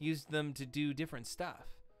names. Use them to do different stuff.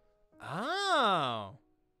 Oh.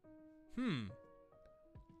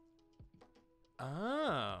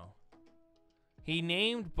 Oh. He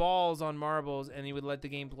named balls on marbles and he would let the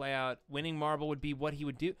game play out. Winning marble would be what he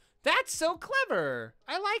would do. That's so clever.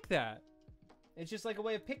 I like that. It's just like a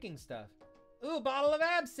way of picking stuff. Ooh, bottle of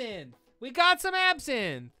absinthe. We got some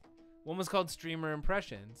absinthe. One was called Streamer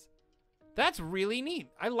Impressions. That's really neat.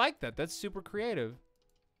 I like that. That's super creative.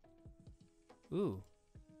 Ooh.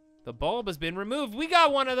 The bulb has been removed. We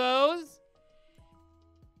got one of those.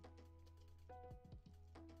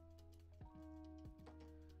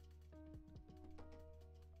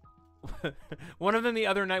 One of them the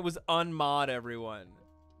other night was unmod everyone.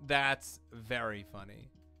 That's very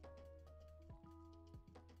funny.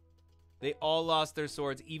 They all lost their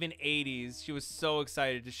swords, even 80s. She was so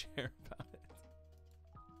excited to share about it.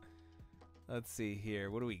 Let's see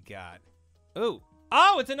here. What do we got? Ooh.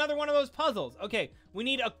 Oh, it's another one of those puzzles. Okay, we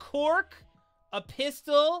need a cork, a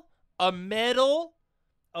pistol, a medal,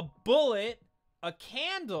 a bullet, a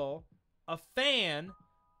candle, a fan,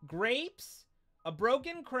 grapes, a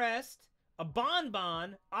broken crest, a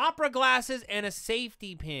bonbon, opera glasses, and a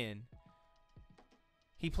safety pin.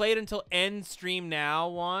 He played until end stream now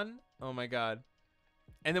one. Oh my god.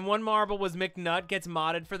 And then one marble was McNutt gets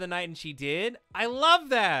modded for the night, and she did. I love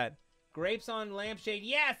that. Grapes on lampshade.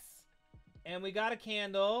 Yes. And we got a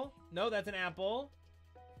candle. No, that's an apple.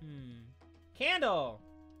 Candle.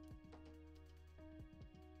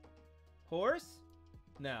 Horse?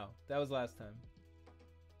 No, that was last time.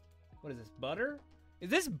 What is this, butter? Is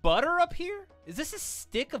this butter up here? Is this a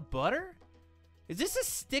stick of butter? Is this a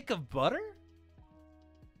stick of butter?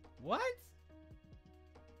 What?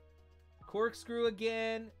 Corkscrew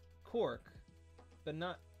again. Cork. But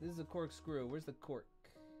not, this is a corkscrew. Where's the cork?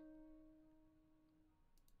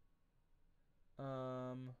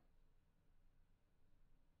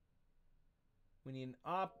 We need an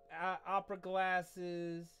opera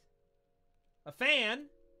glasses. A fan.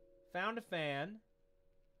 Found a fan.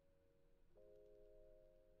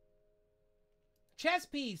 Chess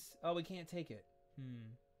piece. Oh, we can't take it.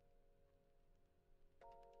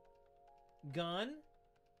 Gun.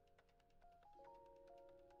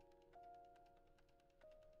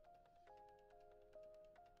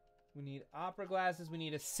 We need opera glasses. We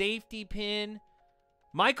need a safety pin.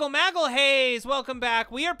 Michael Magalhaze, welcome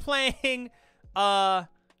back. We are playing, what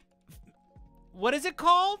is it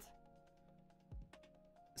called?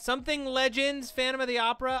 Something Legends, Phantom of the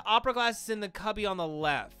Opera. Opera glasses in the cubby on the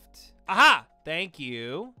left. Aha! Thank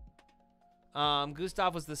you.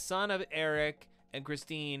 Gustav was the son of Eric and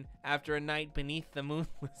Christine after a night beneath the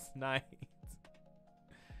moonless night.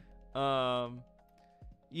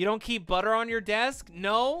 You don't keep butter on your desk?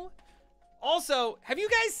 No. Also, have you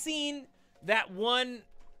guys seen that one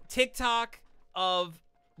TikTok of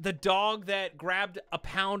the dog that grabbed a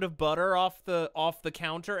pound of butter off the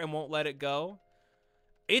counter and won't let it go?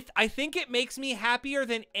 I think it makes me happier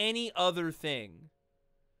than any other thing.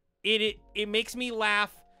 It makes me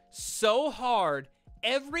laugh so hard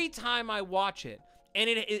every time I watch it, and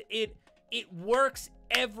it works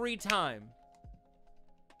every time.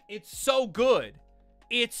 It's so good.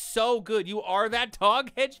 It's so good. You are that dog,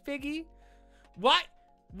 Hedge Piggy? Why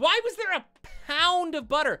was there a pound of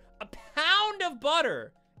butter? A pound of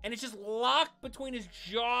butter! And it's just locked between his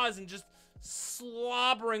jaws and just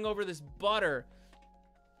slobbering over this butter.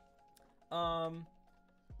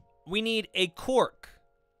 We need a cork,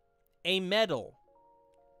 a medal,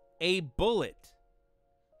 a bullet,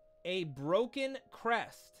 a broken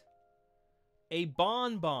crest, a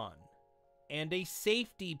bonbon, and a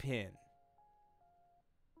safety pin.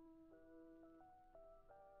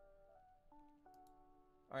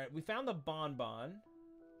 All right, we found the bonbon.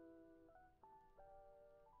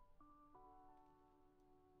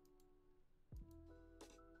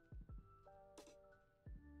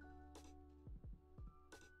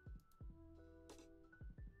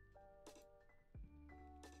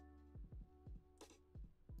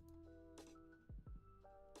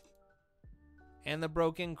 And the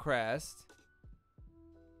broken crest.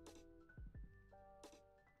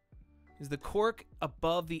 Is the cork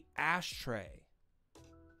above the ashtray?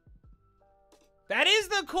 That is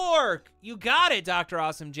the cork! You got it, Dr.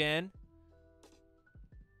 Awesome Jen.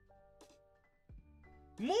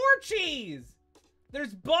 More cheese!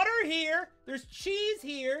 There's butter here. There's cheese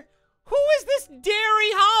here. Who is this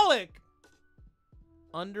dairy holic?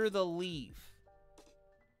 Under the leaf.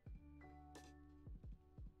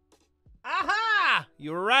 Aha!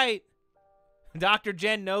 You were right. Dr.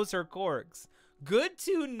 Jen knows her corks. Good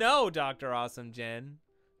to know, Dr. Awesome Jen.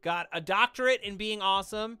 Got a doctorate in being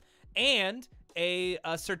awesome and a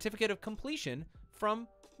certificate of completion from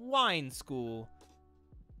wine school.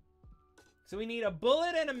 So we need a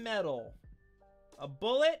bullet and a medal. A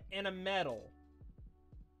bullet and a medal.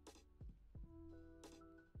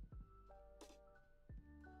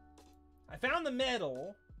 I found the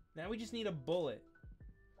medal. Now we just need a bullet.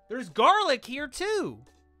 There's garlic here too.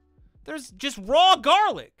 There's just raw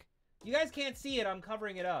garlic. You guys can't see it, I'm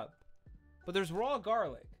covering it up. But there's raw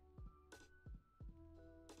garlic.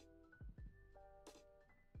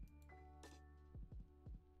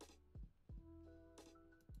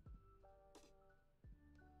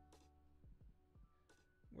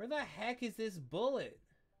 Where the heck is this bullet?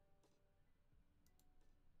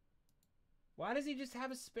 Why does he just have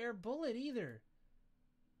a spare bullet either?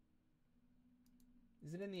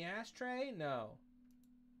 Is it in the ashtray? No.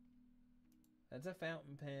 That's a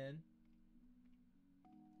fountain pen.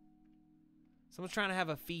 Someone's trying to have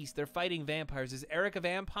a feast. They're fighting vampires. Is Eric a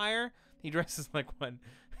vampire? He dresses like one.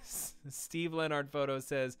 Steve Leonard photo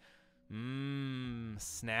says,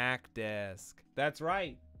 snack desk. That's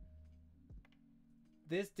right.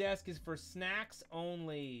 This desk is for snacks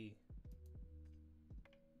only.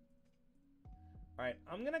 Alright,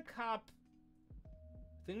 I'm gonna cop...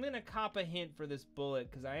 I think I'm gonna cop a hint for this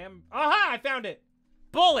bullet, because I am... Aha! I found it!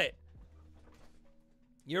 Bullet!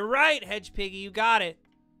 You're right, Hedge Piggy, you got it.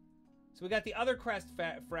 So we got the other crest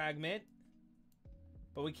fragment,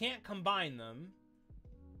 but we can't combine them.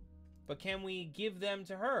 But can we give them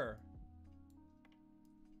to her?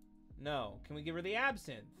 No. Can we give her the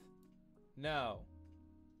absinthe? No.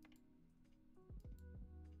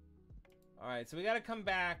 Alright, so we gotta come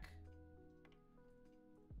back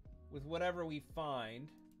with whatever we find.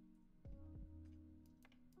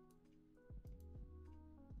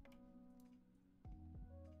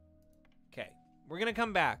 Okay, we're gonna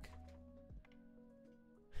come back.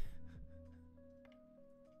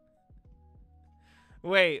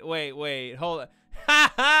 Wait, hold on.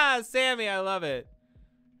 Ha ha, Sammy, I love it.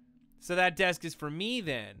 So that desk is for me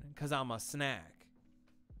then, because I'm a snack.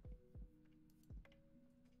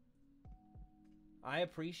 I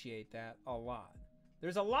appreciate that a lot.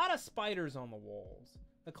 There's a lot of spiders on the walls.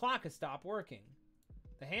 The clock has stopped working.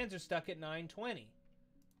 The hands are stuck at 9:20.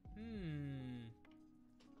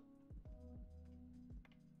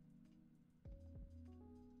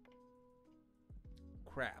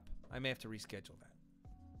 Crap. I may have to reschedule that.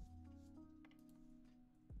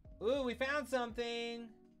 Ooh, we found something.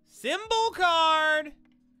 Symbol card.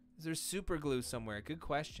 Is there super glue somewhere? Good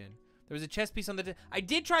question. There was a chess piece on the... I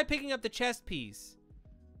did try picking up the chess piece.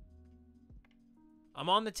 I'm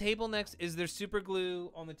on the table next. Is there super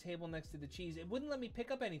glue on the table next to the cheese? It wouldn't let me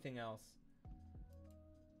pick up anything else.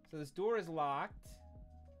 So this door is locked.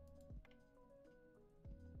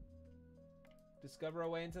 Discover a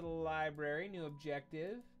way into the library. New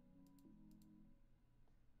objective.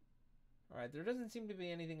 Alright, there doesn't seem to be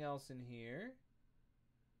anything else in here.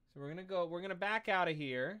 So we're gonna back out of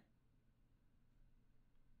here.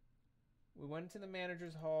 We went to the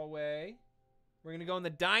manager's hallway. We're gonna go in the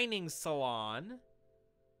dining salon.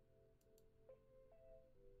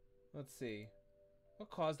 Let's see. What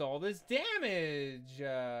caused all this damage?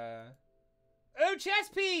 Oh, chess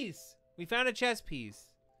piece! We found a chess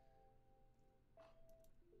piece.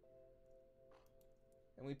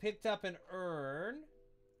 And we picked up an urn.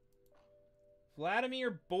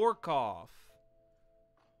 Vladimir Borkov.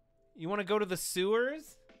 You want to go to the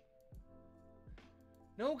sewers?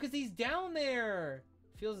 No, because he's down there.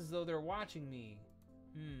 Feels as though they're watching me.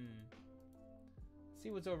 Let's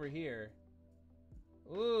see what's over here.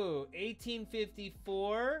 Ooh,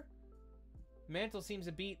 1854. Mantle seems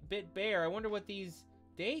a bit bare. I wonder what these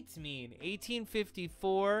dates mean.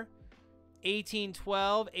 1854.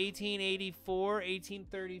 1812, 1884,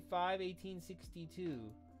 1835, 1862.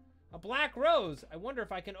 A black rose. I wonder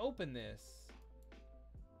if I can open this.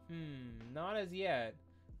 Not as yet.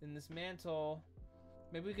 Then this mantle.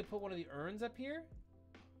 Maybe we could put one of the urns up here?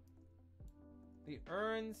 The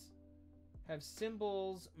urns have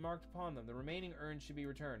symbols marked upon them. The remaining urns should be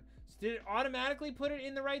returned. So did it automatically put it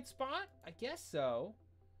in the right spot? I guess so.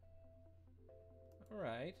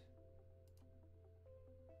 Alright.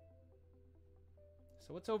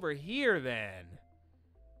 So what's over here then?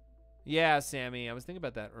 Yeah, Sammy, I was thinking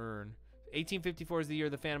about that urn. 1854 is the year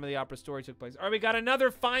the Phantom of the Opera story took place. All right, we got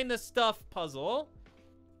another find the stuff puzzle.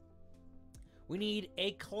 We need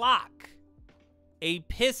a clock, a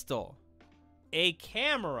pistol, a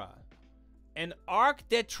camera, an Arc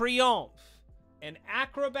de Triomphe, an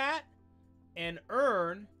acrobat, an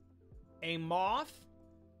urn, a moth,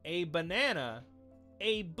 a banana,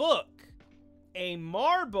 a book, a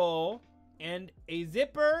marble, and a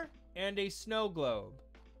zipper, and a snow globe.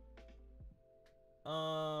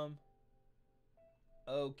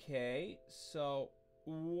 Okay, so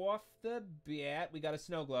off the bat, we got a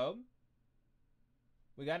snow globe.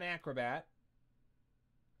 We got an acrobat.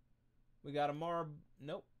 We got a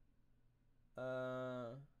nope.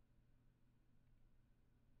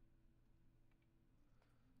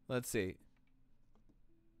 Let's see.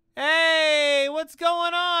 Hey, what's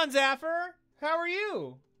going on, Zaffer? How are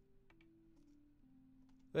you?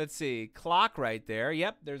 Let's see. Clock right there.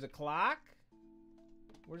 Yep, there's a clock.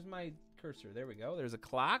 Where's my cursor? There we go. There's a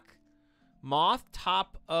clock. Moth,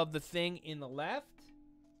 top of the thing in the left.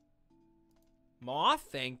 Moth,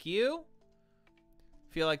 thank you.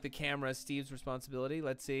 Feel like the camera is Steve's responsibility.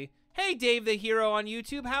 Let's see. Hey, Dave the Hero on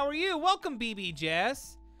YouTube. How are you? Welcome, BB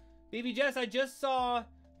Jess. BB Jess, I just saw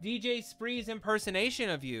DJ Spree's impersonation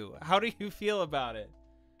of you. How do you feel about it?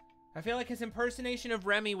 I feel like his impersonation of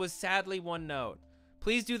Remy was sadly one note.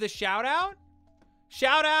 Please do the shout out.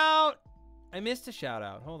 Shout out. I missed a shout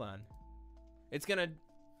out. Hold on. It's gonna,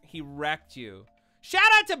 he wrecked you. Shout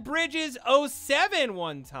out to Bridges 07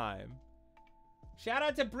 one time. Shout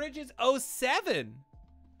out to Bridges 07.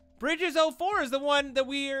 Bridges 04 is the one that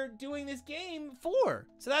we are doing this game for.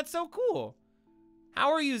 So that's so cool.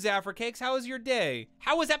 How are you, Zaffer Cakes? How was your day?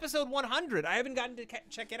 How was episode 100? I haven't gotten to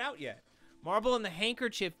check it out yet. Marble and the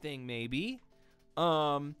handkerchief thing, maybe.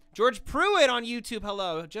 George Pruitt on YouTube,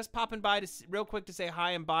 hello. Just popping by to real quick to say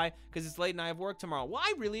hi and bye because it's late and I have work tomorrow. Well,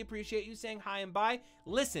 I really appreciate you saying hi and bye.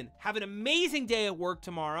 Listen, have an amazing day at work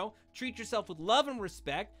tomorrow. Treat yourself with love and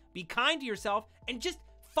respect. Be kind to yourself and just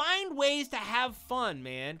find ways to have fun,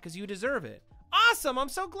 man, because you deserve it. Awesome. I'm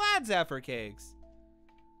so glad, Zaffer Cakes.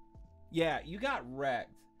 Yeah, you got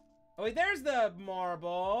wrecked. Oh, wait, there's the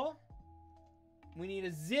marble. We need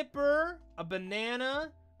a zipper, a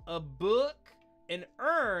banana, a book, an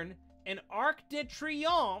urn, an Arc de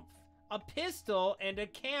Triomphe, a pistol, and a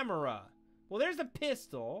camera. Well, there's a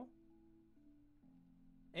pistol.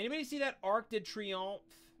 Anybody see that Arc de Triomphe?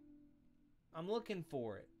 I'm looking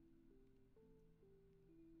for it.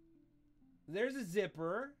 There's a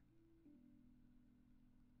zipper.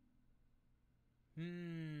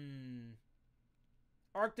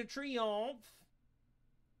 Arc de Triomphe.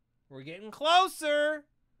 We're getting closer.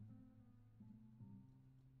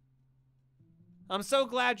 I'm so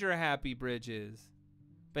glad you're happy, Bridges.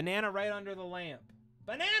 Banana right under the lamp.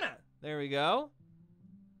 Banana! There we go.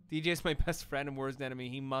 DJ's my best friend and worst enemy.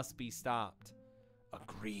 He must be stopped.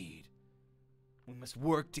 Agreed. We must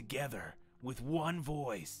work together with one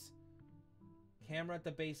voice. Camera at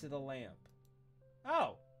the base of the lamp.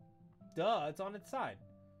 Oh. Duh, it's on its side.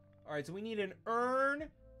 Alright, so we need an urn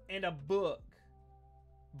and a book.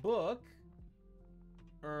 Book.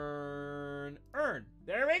 Urn. Urn.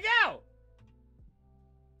 There we go!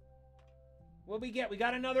 What'd we get? We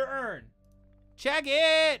got another urn. Check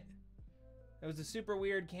it! That was a super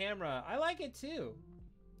weird camera. I like it too.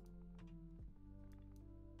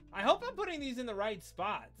 I hope I'm putting these in the right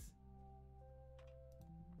spots.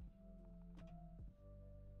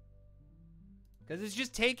 Because it's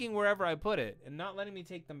just taking wherever I put it and not letting me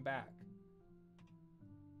take them back.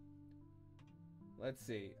 Let's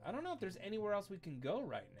see. I don't know if there's anywhere else we can go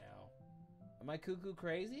right now. Am I cuckoo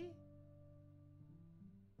crazy?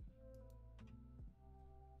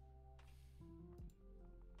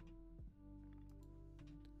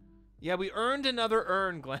 Yeah, we earned another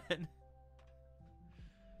urn, Glenn.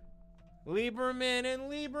 Lieberman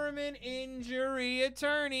and Lieberman injury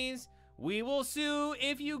attorneys. We will sue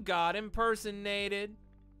if you got impersonated.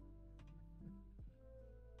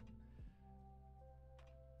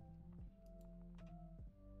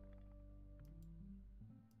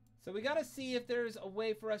 So we gotta see if there's a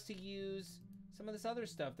way for us to use some of this other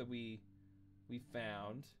stuff that we we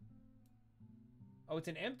found. Oh, it's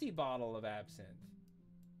an empty bottle of absinthe.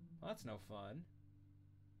 Well, that's no fun.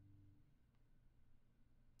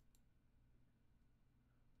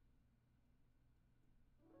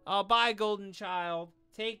 Oh, bye, golden child.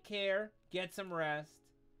 Take care. Get some rest.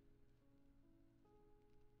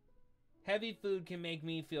 Heavy food can make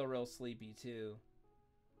me feel real sleepy, too.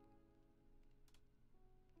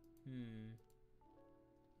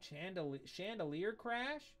 Chandelier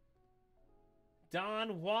crash?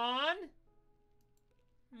 Don Juan?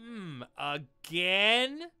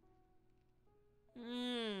 Again? Is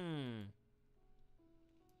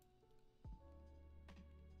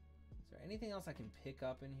there anything else I can pick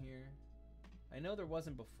up in here? I know there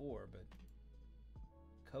wasn't before, but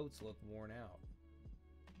coats look worn out.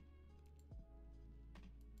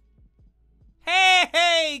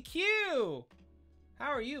 Hey, Q! How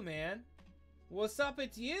are you, man? What's up?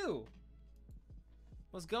 It's you.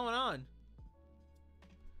 What's going on?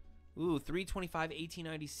 Ooh,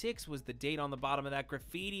 3/25/1896 was the date on the bottom of that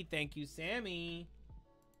graffiti. Thank you, Sammy.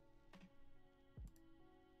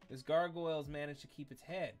 This gargoyle's managed to keep its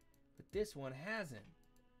head, but this one hasn't.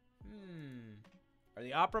 Are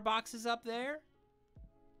the opera boxes up there?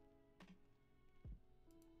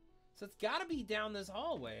 So it's gotta be down this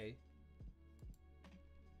hallway.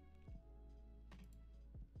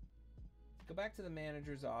 Go back to the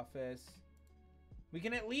manager's office. We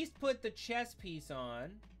can at least put the chess piece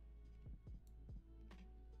on.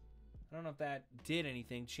 I don't know if that did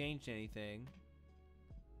anything, changed anything.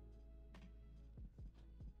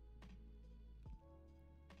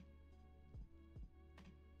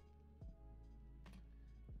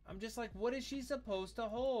 I'm just like, what is she supposed to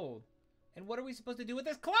hold? And what are we supposed to do with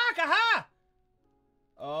this clock? Aha!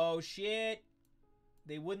 Oh, shit.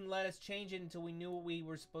 They wouldn't let us change it until we knew what we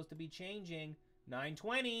were supposed to be changing.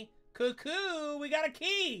 9:20. Cuckoo! We got a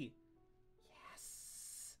key!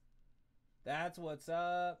 Yes! That's what's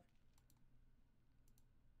up.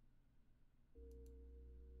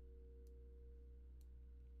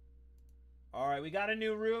 Alright, we got a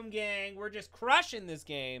new room, gang. We're just crushing this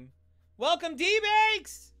game. Welcome,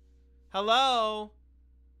 D-Bakes! Hello.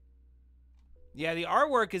 Yeah, the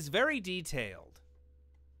artwork is very detailed.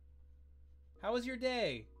 How was your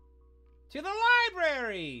day? To the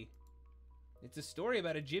library! It's a story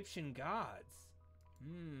about Egyptian gods.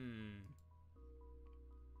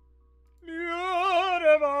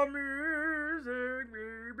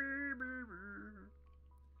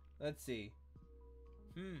 Let's see.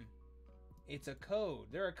 It's a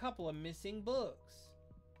code. There are a couple of missing books.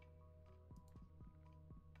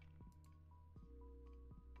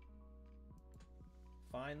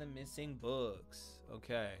 Find the missing books.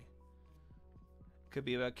 Okay. Could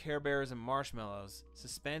be about Care Bears and marshmallows.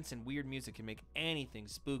 Suspense and weird music can make anything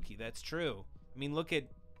spooky. That's true. I mean, look at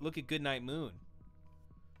Goodnight Moon.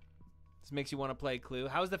 This makes you want to play Clue.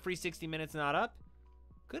 How is the free 60 minutes not up?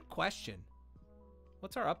 Good question.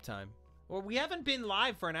 What's our uptime? Well, we haven't been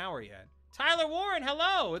live for an hour yet. Tyler Warren,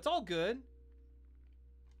 hello. It's all good.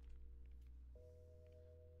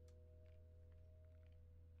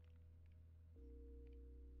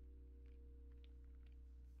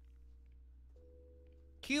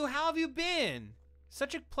 Q, how have you been?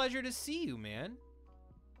 Such a pleasure to see you, man.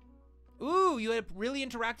 Ooh, you had a really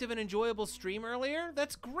interactive and enjoyable stream earlier?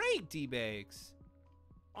 That's great, D-Bakes.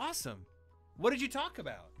 Awesome. What did you talk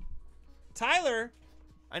about? Tyler,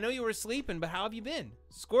 I know you were sleeping, but how have you been?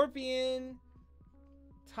 Scorpion,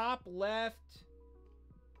 top left,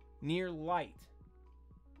 near light.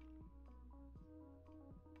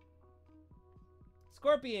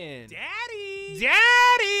 Scorpion. Daddy!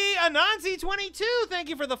 Daddy! Anansi22, thank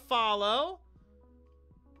you for the follow.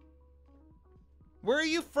 Where are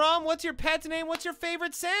you from? What's your pet's name? What's your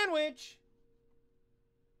favorite sandwich?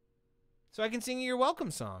 So I can sing you your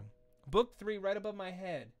welcome song. Book 3 right above my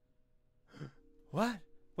head. What?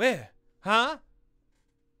 Where? Huh?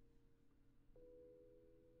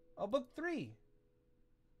 Oh, book 3.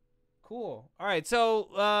 Cool. All right,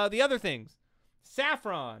 so the other things.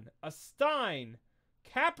 Saffron, a Stein,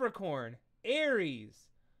 Capricorn, Aries,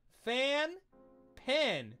 Fan,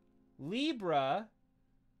 Pen, Libra,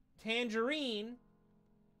 Tangerine,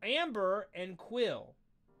 Amber, and Quill.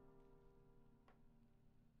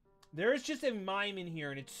 There's just a mime in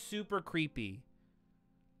here, and it's super creepy.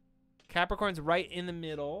 Capricorn's right in the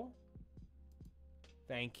middle.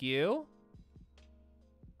 Thank you.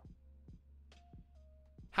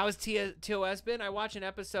 How's TOS been? I watch an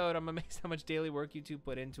episode. I'm amazed how much daily work you two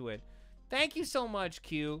put into it. Thank you so much,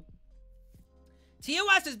 Q.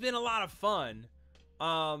 TOS has been a lot of fun.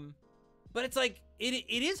 But it's like, it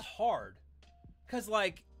is hard. Because,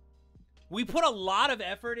 like, we put a lot of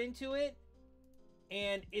effort into it.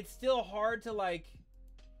 And it's still hard to, like,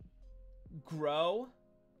 grow.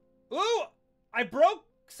 Ooh! I broke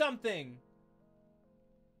something!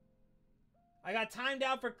 I got timed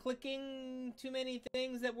out for clicking too many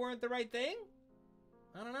things that weren't the right thing?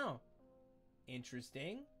 I don't know.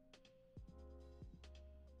 Interesting.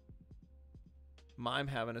 Mime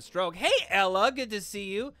having a stroke. Hey, Ella, good to see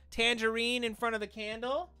you. Tangerine in front of the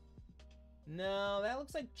candle. No, that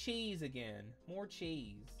looks like cheese again. More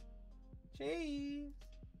cheese. Cheese.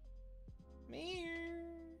 Meow.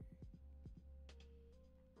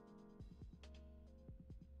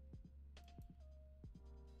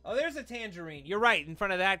 Oh, there's a tangerine. You're right, in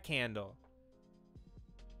front of that candle.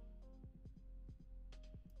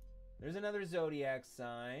 There's another zodiac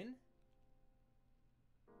sign.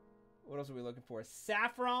 What else are we looking for?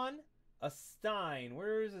 Saffron, a stein.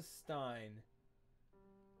 Where is a stein?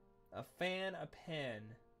 A fan, a pen.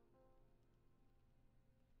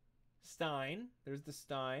 Stein. There's the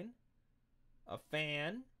stein. A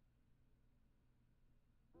fan.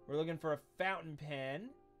 We're looking for a fountain pen.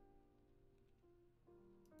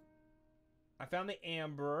 I found the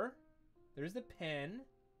amber. There's the pen.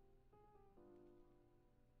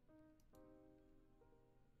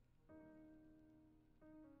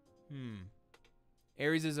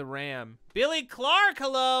 Aries is a ram. Billy Clark,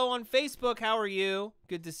 hello on Facebook. How are you?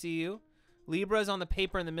 Good to see you. Libra's on the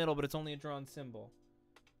paper in the middle, but it's only a drawn symbol.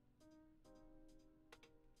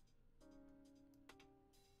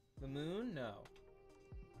 The moon? No.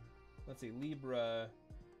 Let's see. Libra.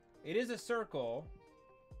 It is a circle.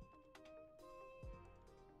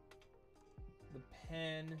 The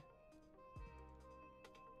pen.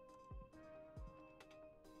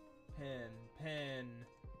 Pen.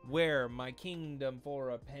 Where my kingdom for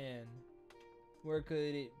a pen? Where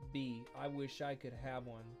could it be? I wish I could have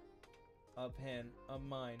one. A pen of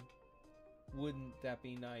mine. Wouldn't that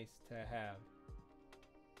be nice to have?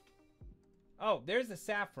 Oh, there's the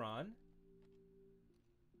saffron.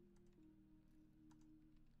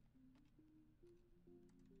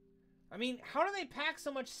 I mean, how do they pack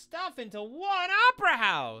so much stuff into one opera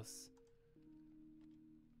house?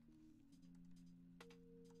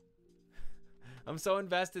 I'm so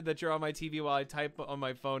invested that you're on my TV while I type on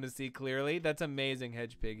my phone to see clearly. That's amazing,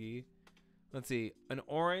 Hedge Piggy. Let's see. An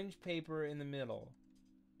orange paper in the middle.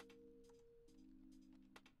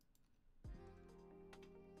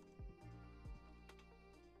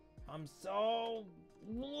 I'm so...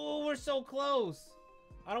 Ooh, we're so close.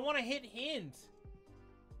 I don't want to hit hint.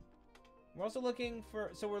 We're also looking for...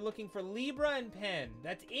 So we're looking for Libra and pen.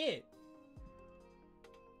 That's it.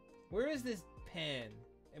 Where is this pen?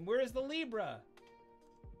 And where is the Libra?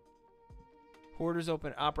 Hoarders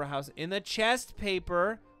Open Opera House in the chest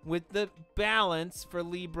paper with the balance for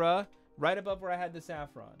Libra right above where I had the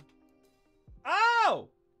saffron. Oh!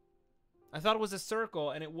 I thought it was a circle,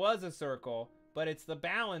 and it was a circle, but it's the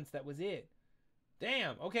balance that was it.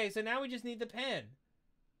 Damn. Okay, so now we just need the pen.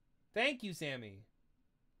 Thank you, Sammy.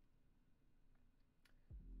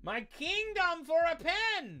 My kingdom for a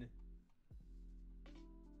pen!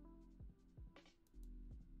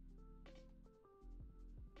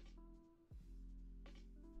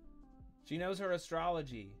 She knows her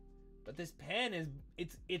astrology, but this pen is,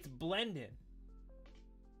 it's blending.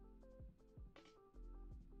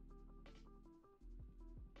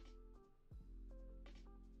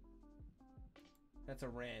 That's a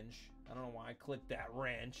wrench. I don't know why I clicked that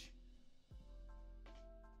wrench.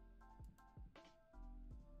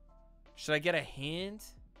 Should I get a hint?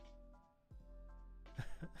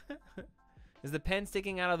 Is the pen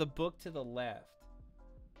sticking out of the book to the left?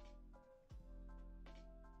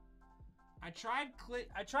 I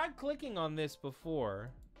tried clicking on this before.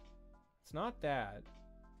 It's not that.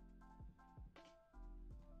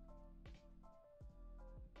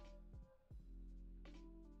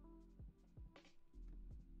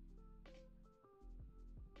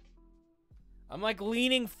 I'm like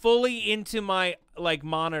leaning fully into my like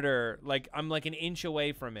monitor, like I'm like an inch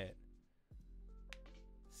away from it.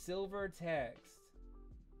 Silver text.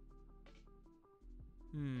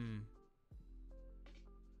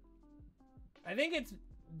 I think it's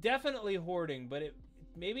definitely hoarding, but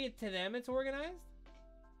maybe to them it's organized?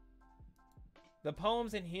 The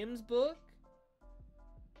Poems and Hymns book?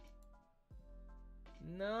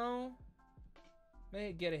 No.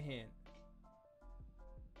 May get a hint.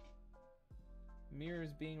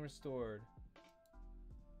 Mirrors being restored.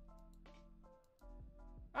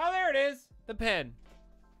 Oh, there it is. The pen.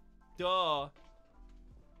 Duh.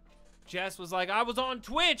 Jess was like, I was on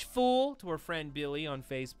Twitch, fool, to her friend Billy on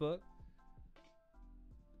Facebook.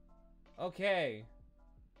 Okay.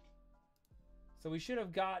 So we should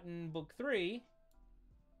have gotten book 3.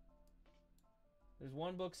 There's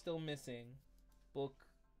one book still missing. Book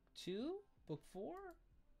 2? Book 4?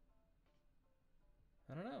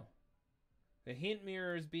 I don't know. The hint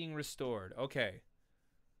mirror is being restored. Okay.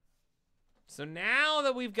 So now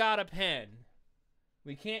that we've got a pen,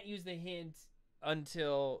 we can't use the hint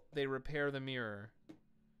until they repair the mirror.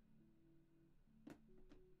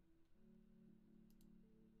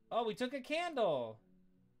 Oh, we took a candle.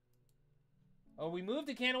 Oh, we moved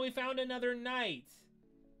a candle. We found another knight.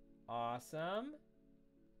 Awesome.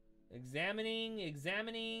 Examining.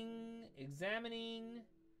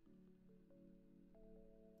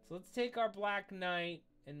 So let's take our black knight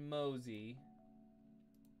and mosey.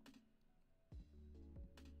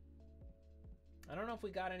 I don't know if we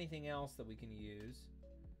got anything else that we can use.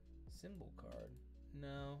 Symbol card.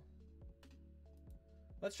 No.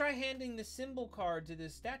 Let's try handing the symbol card to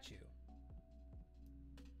this statue.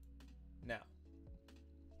 No.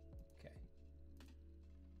 Okay.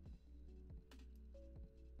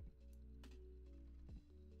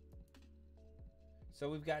 So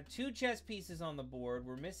we've got 2 chess pieces on the board.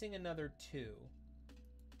 We're missing another 2.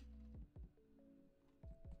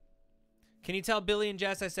 Can you tell Billy and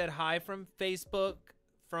Jess I said hi from Facebook,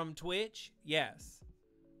 from Twitch? Yes.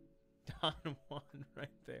 Don Juan right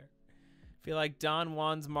there. I feel like Don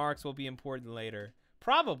Juan's marks will be important later.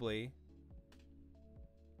 Probably.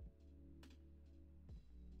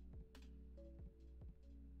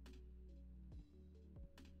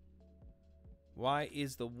 Why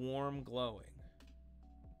is the worm glowing?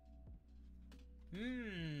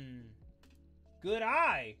 Good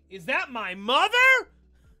eye. Is that my mother?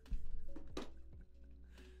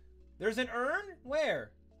 There's an urn? Where?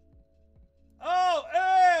 Oh,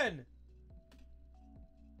 urn!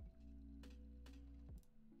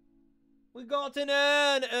 We got an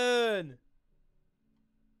urn.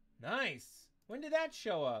 Nice. When did that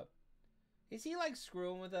show up? Is he like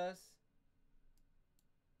screwing with us?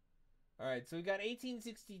 Alright, so we got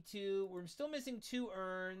 1862. We're still missing 2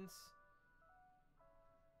 urns.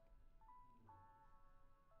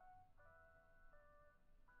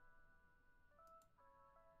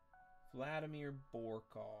 Vladimir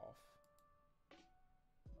Borkov.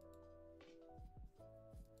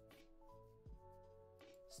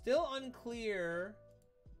 Still unclear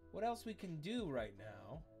what else we can do right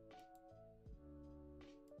now.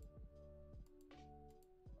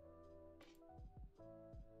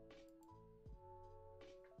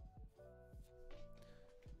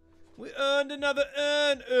 We earned another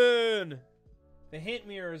urn. The hint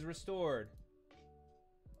mirror is restored.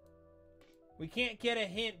 We can't get a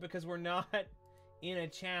hint because we're not in a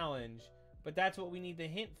challenge, but that's what we need the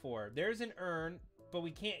hint for. There's an urn, but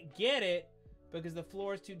we can't get it because the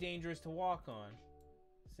floor is too dangerous to walk on.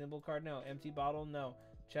 Symbol card, no. Empty bottle, no.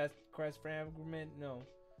 Chest crest fragment, no.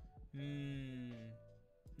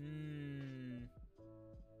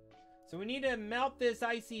 So we need to melt this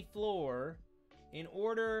icy floor in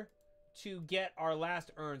order to get our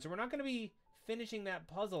last urn. So we're not going to be finishing that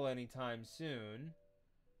puzzle anytime soon.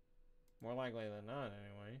 More likely than not,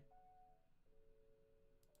 anyway.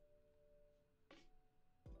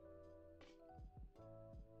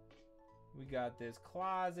 We got this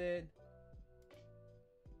closet.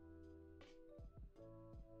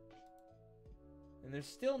 And there's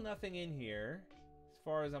still nothing in here, as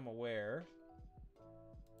far as I'm aware.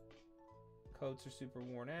 Coats are super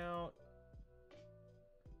worn out.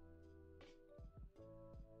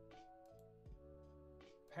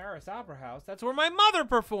 Paris Opera House? That's where my mother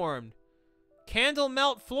performed! Candle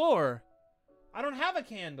melt floor. I don't have a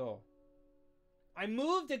candle. I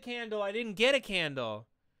moved a candle. I didn't get a candle.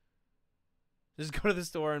 Just go to the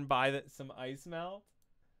store and buy some ice melt.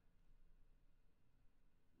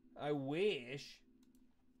 I wish.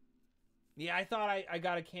 Yeah, I thought I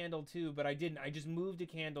got a candle too, but I didn't. I just moved a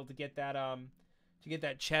candle to get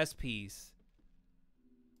that chess piece.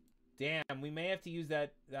 Damn, we may have to use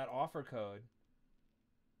that offer code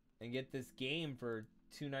and get this game for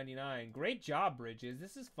 $2.99. Great job, Bridges.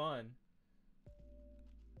 This is fun.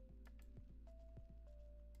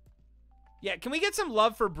 Yeah, can we get some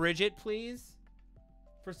love for Bridget, please?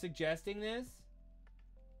 For suggesting this?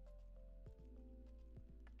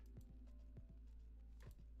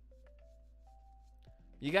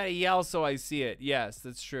 You gotta yell so I see it. Yes,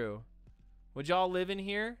 that's true. Would y'all live in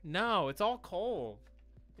here? No, it's all cold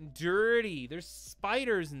and dirty. There's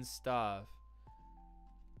spiders and stuff.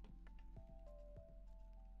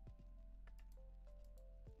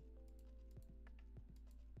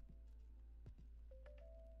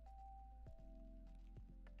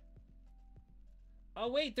 Oh,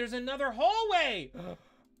 wait, there's another hallway!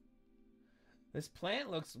 This plant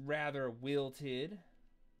looks rather wilted.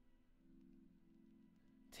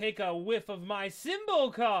 Take a whiff of my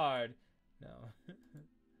symbol card. No.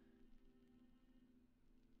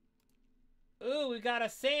 Ooh, we got a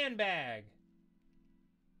sandbag.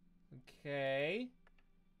 Okay.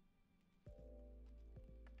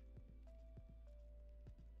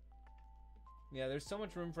 Yeah, there's so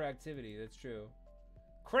much room for activity. That's true.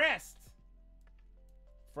 Crest.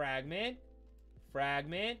 Fragment.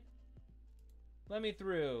 Fragment. Let me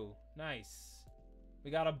through. Nice.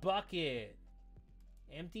 We got a bucket.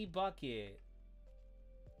 Empty bucket.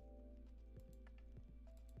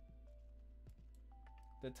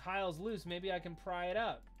 The tile's loose. Maybe I can pry it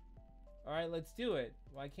up. Alright, let's do it.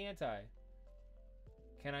 Why can't I?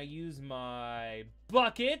 Can I use my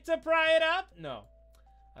bucket to pry it up? No.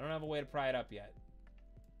 I don't have a way to pry it up yet.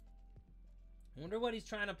 I wonder what he's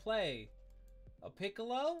trying to play. A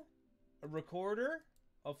piccolo? A recorder?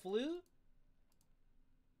 A flute?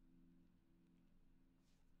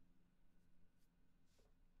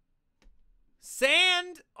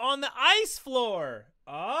 Sand on the ice floor.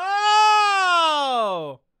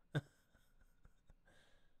 Oh!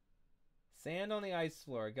 Sand on the ice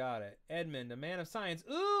floor. Got it. Edmund, a man of science.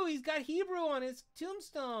 Ooh, he's got Hebrew on his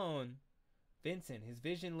tombstone. Vincent, his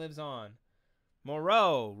vision lives on.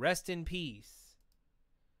 Moreau, rest in peace.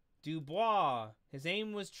 Dubois, his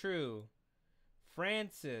aim was true.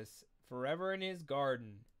 Francis, forever in his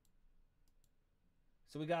garden.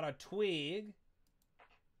 So we got a twig.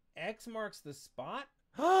 X marks the spot.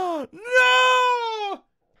 Oh, no!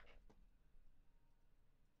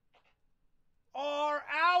 Our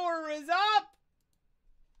hour is up.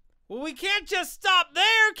 Well, we can't just stop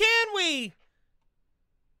there, can we?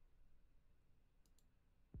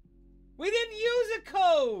 We didn't use a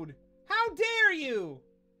code. How dare you?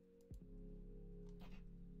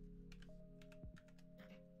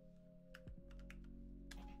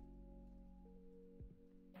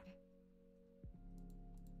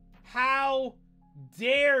 How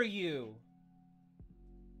dare you?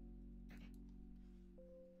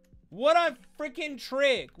 What a freaking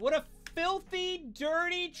trick. What a filthy,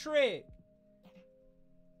 dirty trick.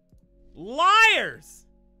 Liars.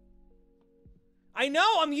 I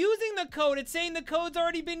know, I'm using the code. It's saying the code's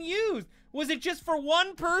already been used. Was it just for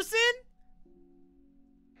one person?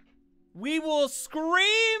 We will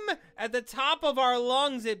scream at the top of our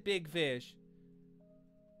lungs at Big Fish.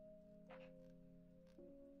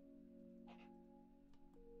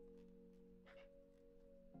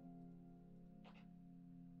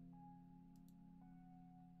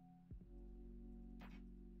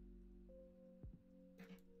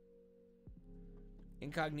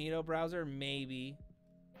 Incognito browser? Maybe.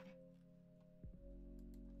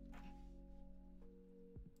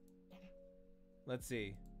 Let's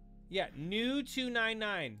see. Yeah, new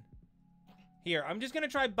 299. Here, I'm just going to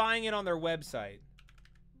try buying it on their website.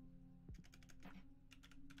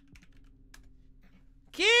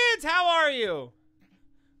 Kids, how are you?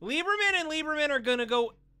 Lieberman and Lieberman are going to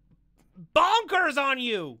go bonkers on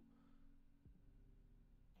you.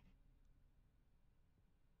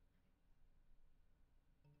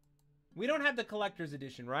 We don't have the collector's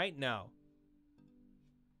edition, right? No.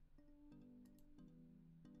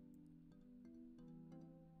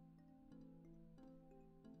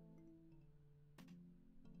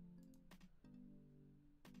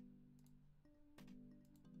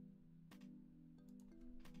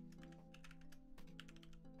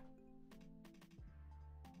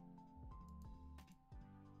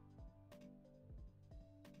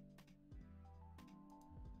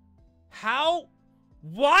 How?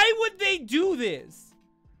 Why would they do this?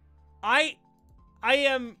 I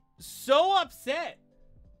am so upset.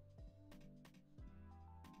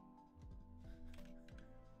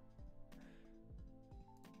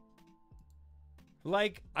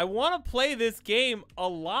 Like, I want to play this game a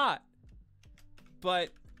lot, but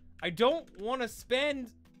I don't want to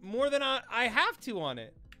spend more than I have to on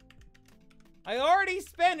it. I already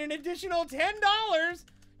spent an additional $10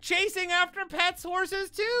 chasing after PETZ Horses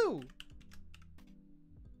too.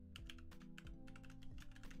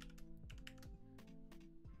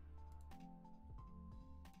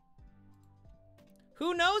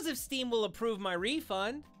 Who knows if Steam will approve my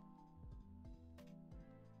refund?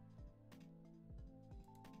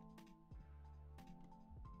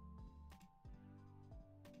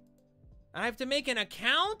 I have to make an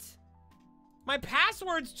account? My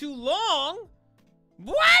password's too long?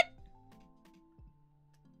 What?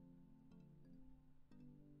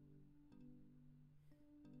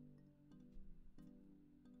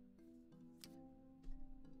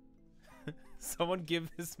 Someone give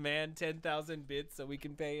this man 10,000 bits so we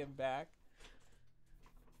can pay him back.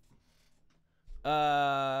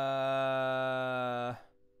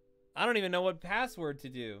 I don't even know what password to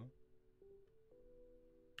do.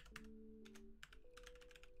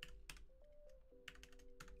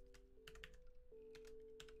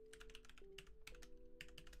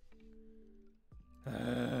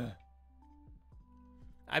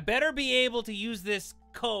 I better be able to use this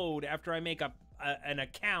code after I make an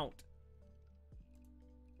account.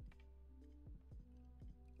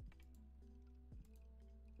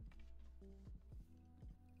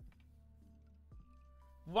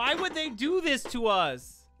 Why would they do this to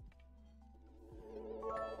us?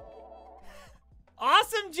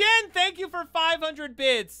 Awesome Jen, thank you for 500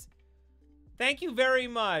 bits. Thank you very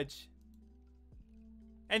much.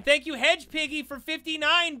 And thank you Hedge Piggy for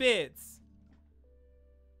 59 bits.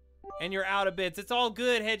 And you're out of bits. It's all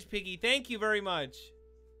good, Hedge Piggy. Thank you very much.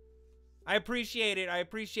 I appreciate it. I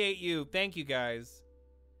appreciate you. Thank you, guys.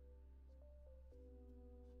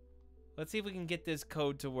 Let's see if we can get this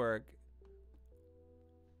code to work.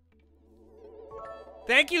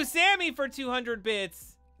 Thank you, Sammy, for 200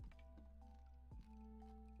 bits.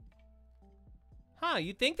 Huh,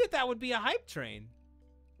 you'd think that that would be a hype train.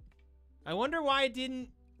 I wonder why it didn't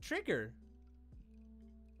trigger.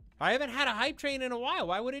 I haven't had a hype train in a while.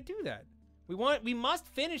 Why would it do that? We must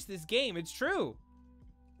finish this game. It's true.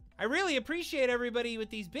 I really appreciate everybody with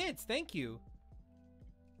these bits. Thank you.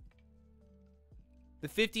 The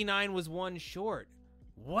 59 was one short.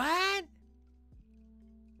 What?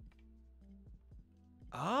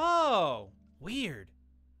 Oh, weird.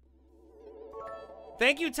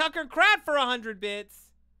 Thank you, Tucker Kratt, for 100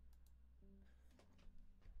 bits.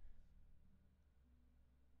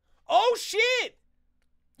 Oh, shit!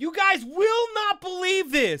 You guys will not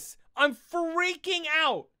believe this. I'm freaking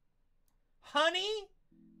out. Honey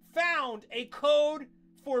found a code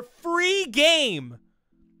for free game.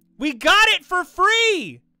 We got it for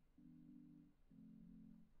free.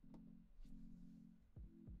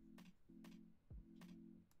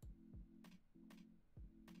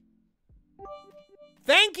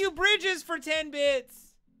 Thank you, Bridges, for 10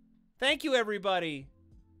 bits. Thank you, everybody.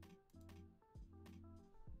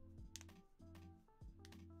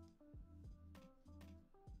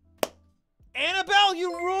 Annabelle,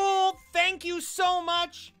 you rule. Thank you so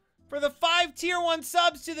much for the 5 tier 1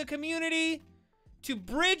 subs to the community, to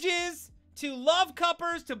Bridges, to Love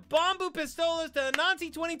Cuppers, to Bamboo Pistolas, to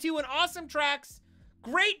Anansi22 and Awesome Tracks.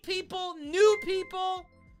 Great people, new people.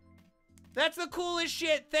 That's the coolest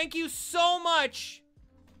shit. Thank you so much.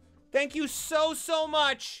 Thank you so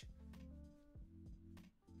much.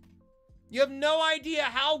 You have no idea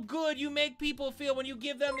how good you make people feel when you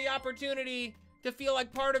give them the opportunity to feel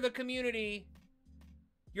like part of the community.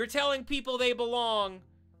 You're telling people they belong.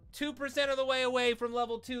 2% of the way away from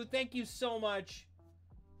level 2. Thank you so much.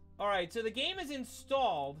 All right, so the game is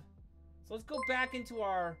installed. So let's go back into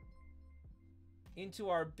our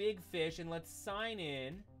big fish and let's sign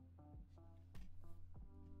in.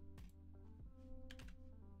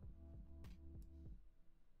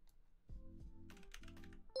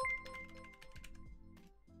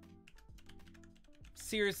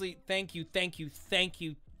 Seriously, thank you,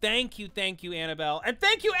 Annabelle. And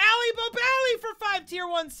thank you, Ali Bobali, for 5 tier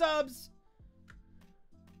 1 subs.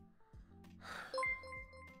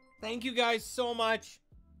 Thank you guys so much.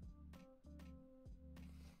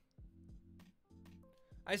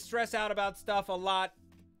 I stress out about stuff a lot.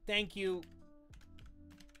 Thank you.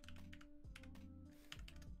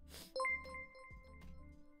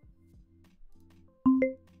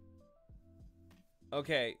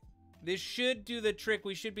 Okay. This should do the trick.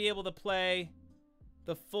 We should be able to play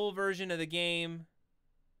the full version of the game.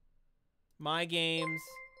 My games.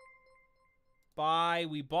 Buy.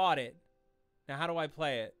 We bought it. Now, how do I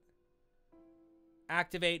play it?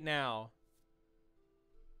 Activate now.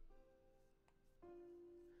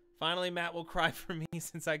 Finally, Matt will cry for me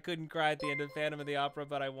since I couldn't cry at the end of Phantom of the Opera,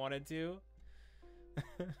 but I wanted to.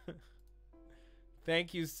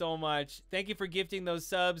 Thank you so much. Thank you for gifting those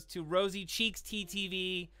subs to Rosie Cheeks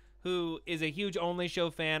TTV, who is a huge Only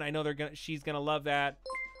Show fan. I know she's gonna love that.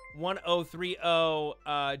 1030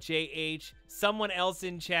 JH. Someone else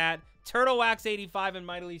in chat. TurtleWax85 and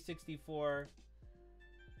Mightily64.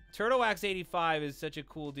 TurtleWax85 is such a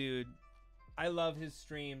cool dude. I love his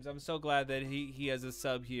streams. I'm so glad that he has a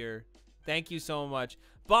sub here. Thank you so much.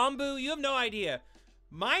 Bamboo, you have no idea.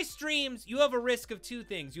 My streams, you have a risk of 2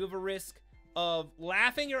 things. You have a risk of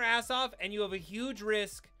laughing your ass off, and you have a huge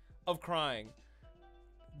risk of crying.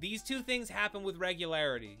 These 2 things happen with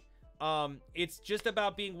regularity. It's just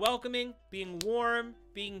about being welcoming, being warm,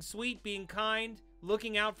 being sweet, being kind,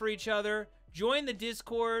 looking out for each other. Join the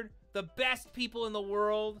Discord. The best people in the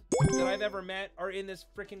world that I've ever met are in this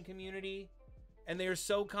freaking community. And they are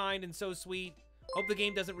so kind and so sweet. Hope the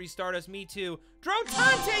game doesn't restart us. Me too.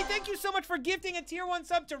 Drotante, thank you so much for gifting a tier 1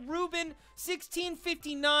 sub to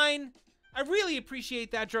Ruben1659. I really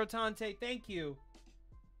appreciate that, Drotante. Thank you.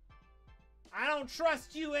 I don't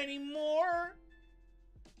trust you anymore.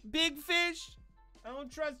 Big fish. I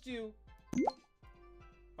don't trust you.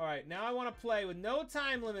 All right, now I want to play with no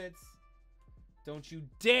time limits. Don't you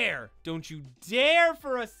dare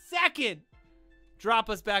for a second drop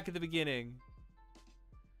us back at the beginning.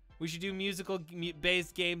 We should do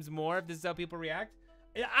musical-based games more if this is how people react.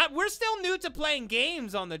 We're still new to playing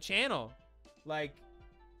games on the channel. Like,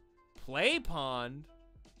 Play Pond.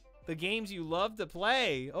 The games you love to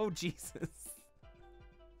play. Oh, Jesus.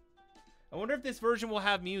 I wonder if this version will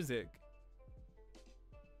have music.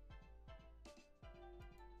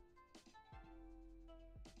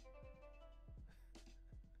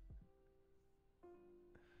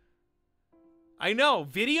 I know.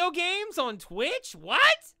 Video games on Twitch? What?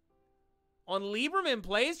 On Lieberman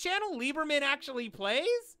Plays channel? Lieberman actually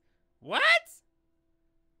plays? What?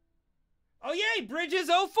 Oh, yay.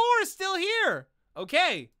 Bridges04 is still here.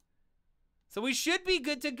 Okay. So we should be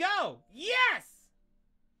good to go. Yes!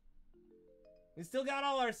 We still got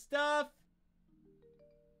all our stuff.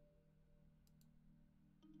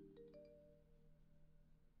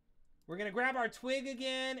 We're gonna grab our twig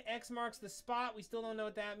again. X marks the spot. We still don't know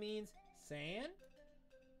what that means. Sand?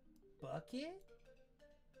 Bucket?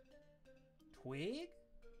 Twig?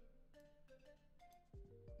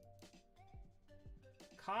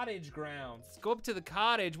 Cottage grounds. Let's go up to the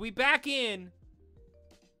cottage. We back in.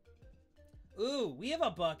 Ooh, we have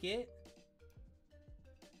a bucket.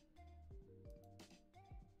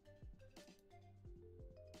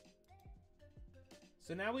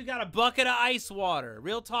 So now we've got a bucket of ice water.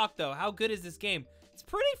 Real talk, though. How good is this game? It's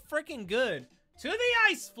pretty freaking good. To the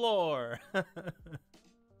ice floor.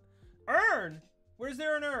 Urn? Where's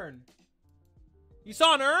there an urn? You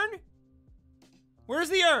saw an urn? Where's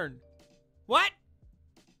the urn? What?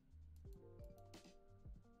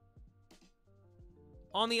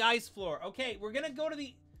 On the ice floor. Okay, we're gonna go to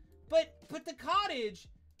the... But the cottage...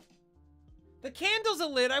 The candles are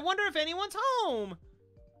lit. I wonder if anyone's home.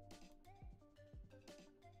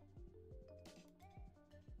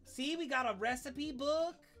 See, we got a recipe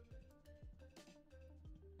book.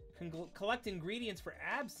 Can collect ingredients for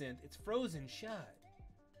absinthe. It's frozen shut.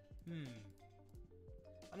 I'm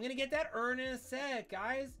gonna get that urn in a sec,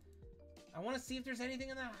 guys. I want to see if there's anything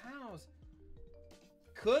in the house.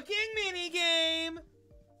 Cooking minigame.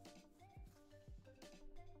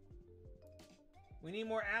 We need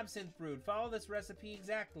more absinthe brewed. Follow this recipe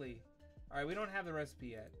exactly. All right, we don't have the recipe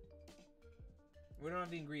yet. We don't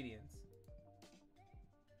have the ingredients.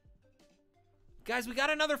 Guys, we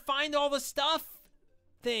got another find all the stuff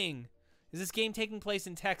thing. Is this game taking place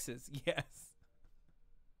in Texas? Yes.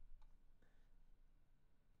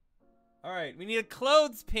 All right, we need a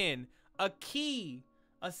clothespin, a key,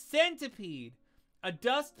 a centipede, a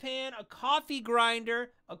dustpan, a coffee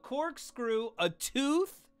grinder, a corkscrew, a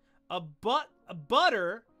tooth, a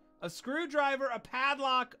butter, a screwdriver, a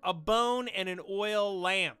padlock, a bone, and an oil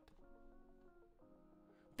lamp.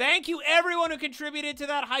 Thank you, everyone who contributed to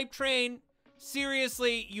that hype train.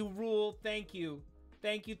 Seriously, you rule. Thank you.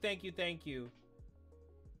 Thank you, thank you, thank you.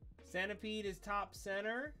 Centipede is top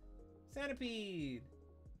center. Centipede.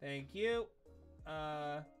 Thank you.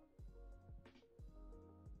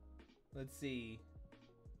 Let's see.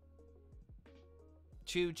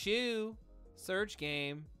 Choo choo. Search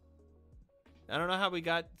game. I don't know how we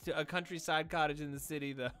got to a countryside cottage in the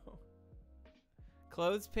city, though.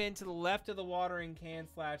 Clothespin to the left of the watering can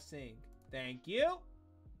 / sink. Thank you.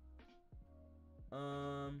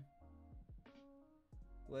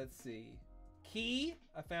 Let's see. Key.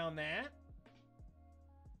 I found that.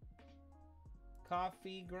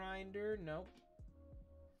 Coffee grinder. Nope.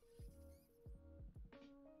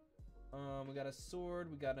 We got a sword.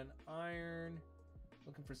 We got an iron.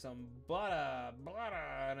 Looking for some butter,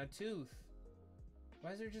 and a tooth.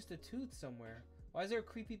 Why is there just a tooth somewhere? Why is there a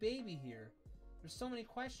creepy baby here? There's so many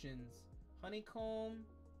questions. Honeycomb,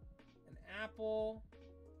 an apple,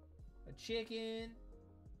 a chicken,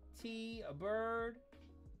 tea, a bird,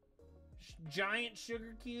 giant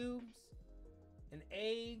sugar cubes, an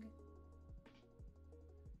egg,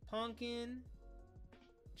 pumpkin,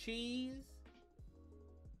 cheese.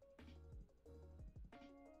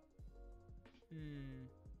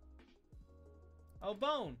 Oh,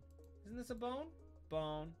 bone. Isn't this a bone?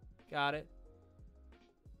 Bone. Got it.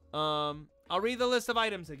 I'll read the list of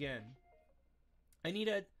items again. I need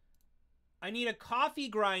a coffee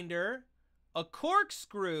grinder, a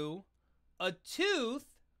corkscrew, a tooth.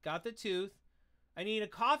 Got the tooth. I need a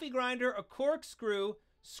coffee grinder, a corkscrew,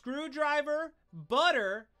 screwdriver,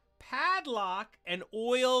 butter, padlock, and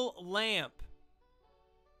oil lamp.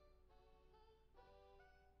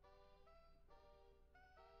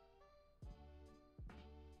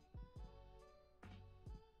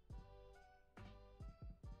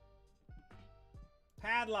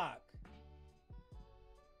 Padlock.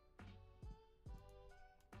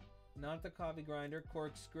 Not the coffee grinder.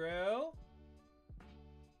 Corkscrew.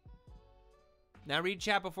 Now read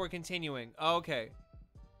chat before continuing. Okay.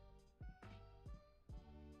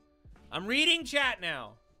 I'm reading chat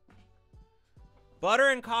now. Butter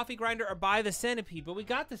and coffee grinder are by the centipede, but we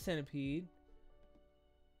got the centipede.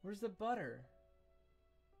 Where's the butter?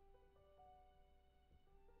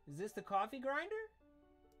 Is this the coffee grinder?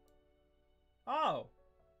 Oh.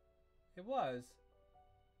 It was.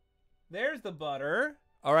 There's the butter.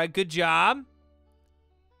 All right, good job.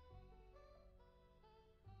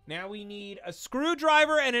 Now we need a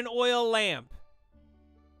screwdriver and an oil lamp.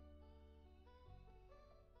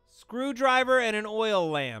 Screwdriver and an oil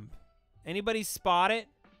lamp. Anybody spot it?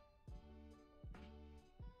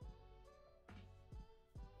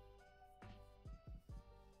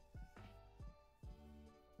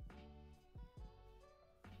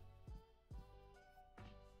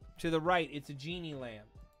 To the right, it's a genie lamp.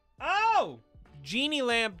 Oh! Genie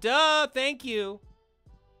lamp, duh, thank you.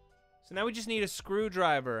 So now we just need a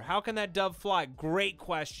screwdriver. How can that dove fly? Great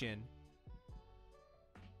question.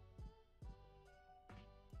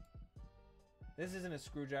 This isn't a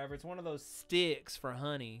screwdriver. It's one of those sticks for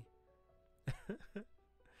honey.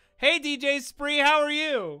 Hey, DJ Spree, how are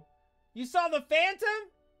you? You saw the Phantom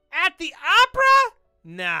at the opera?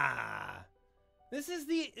 Nah. This is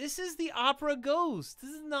the opera ghost. This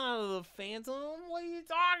is not the Phantom. What are you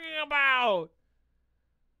talking about?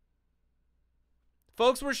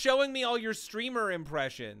 Folks were showing me all your streamer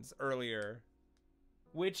impressions earlier.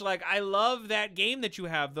 Which, like, I love that game that you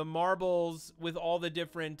have. The marbles with all the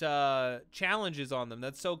different challenges on them.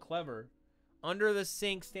 That's so clever. Under the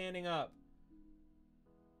sink, standing up.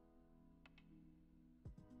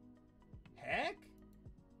 Heck?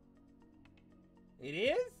 It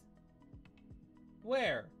is?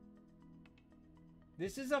 Where?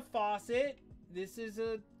 This is a faucet. This is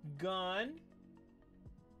a gun.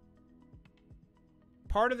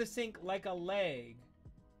 Part of the sink like a leg.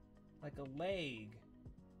 Like a leg.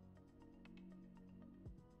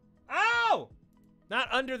 Oh! Not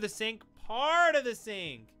under the sink. Part of the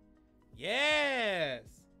sink. Yes.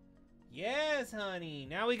 Yes, honey.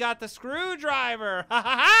 Now we got the screwdriver. Ha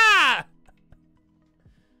ha ha!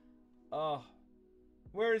 Oh.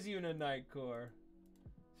 Where's Una Nightcore?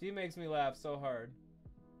 She makes me laugh so hard.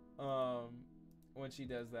 When she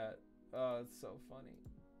does that. Oh, it's so funny.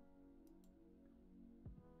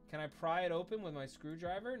 Can I pry it open with my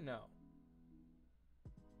screwdriver? No.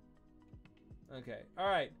 Okay. All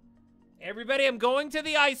right. Everybody, I'm going to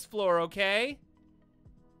the ice floor, okay?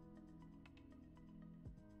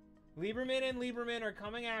 Lieberman and Lieberman are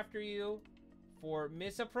coming after you for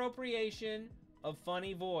misappropriation of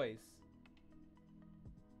funny voice.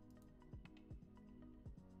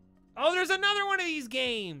 Oh, there's another one of these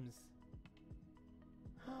games.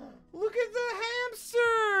 Look at the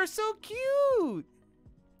hamster. So cute.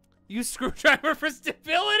 Use screwdriver for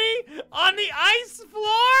stability on the ice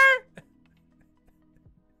floor?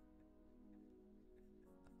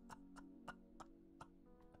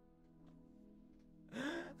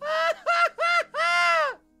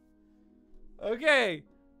 Okay.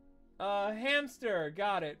 Hamster.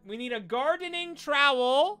 Got it. We need a gardening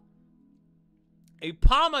trowel. A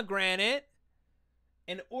pomegranate.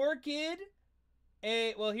 An orchid.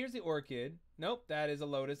 Well, here's the orchid. Nope, that is a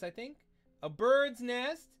lotus, I think. A bird's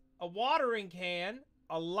nest. A watering can.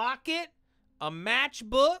 A locket. A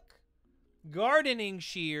matchbook. Gardening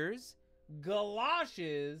shears.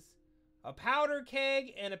 Galoshes. A powder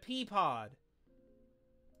keg. And a pea pod.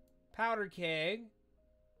 Powder keg.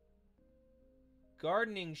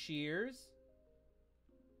 Gardening shears.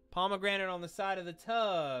 Pomegranate on the side of the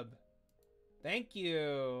tub. Thank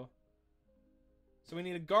you. So we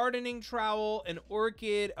need a gardening trowel, an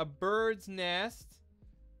orchid, a bird's nest.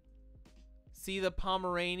 See the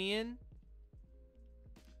Pomeranian?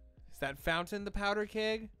 Is that fountain the powder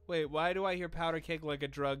keg? Wait, why do I hear powder keg like a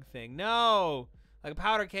drug thing? No! Like a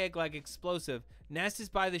powder keg like explosive. Nest is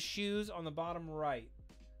by the shoes on the bottom right.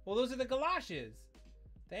 Well, those are the galoshes.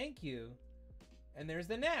 Thank you. And there's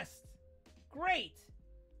the nest. Great.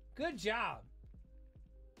 Good job.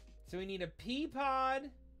 So we need a pea pod.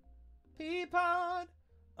 Pea pod.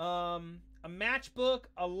 A matchbook,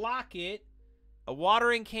 a locket, a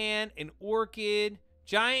watering can, an orchid,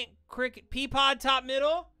 giant cricket, pea pod top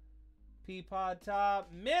middle. Peapod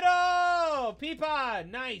top. Middle! Peapod!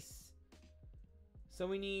 Nice. So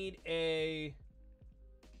we need a...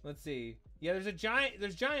 Let's see. Yeah,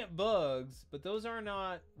 there's giant bugs, but those are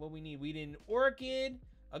not what we need. We need an orchid,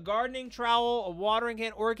 a gardening trowel, a watering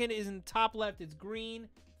can. Orchid is in the top left. It's green.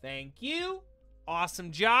 Thank you.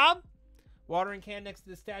 Awesome job. Watering can next to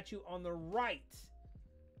the statue on the right.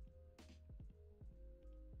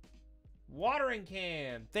 Watering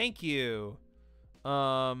can. Thank you.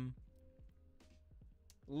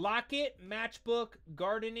 Locket, matchbook,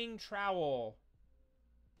 gardening trowel.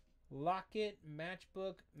 Locket,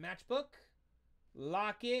 matchbook,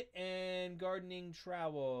 locket, and gardening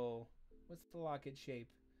trowel. What's the locket shape?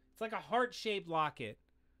 It's like a heart-shaped locket.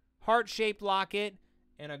 Heart-shaped locket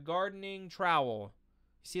and a gardening trowel.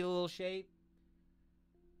 You see the little shape?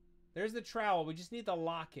 There's the trowel. We just need the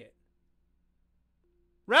locket.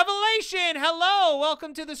 Revelation! Hello!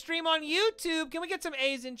 Welcome to the stream on YouTube. Can we get some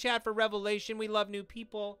A's in chat for Revelation? We love new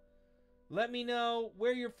people. Let me know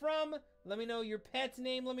where you're from. Let me know your pet's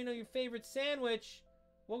name. Let me know your favorite sandwich.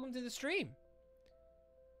 Welcome to the stream.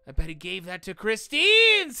 I bet he gave that to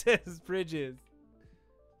Christine, says Bridges.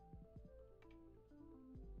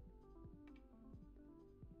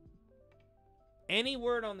 Any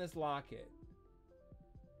word on this locket?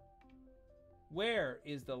 Where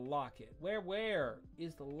is the locket? Where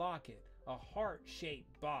is the locket? A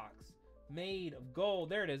heart-shaped box made of gold.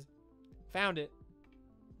 There it is. Found it.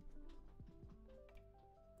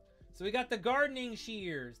 So we got the gardening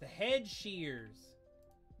shears, the hedge shears.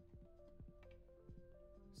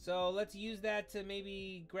 So let's use that to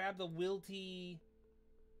maybe grab the wilty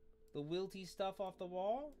stuff off the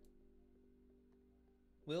wall.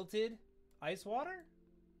 Wilted ice water?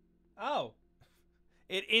 Oh.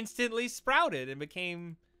 It instantly sprouted and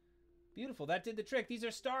became beautiful. That did the trick. These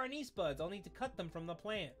are star anise buds. I'll need to cut them from the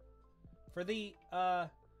plant. For the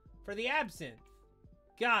absinthe.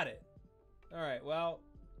 Got it. All right, well,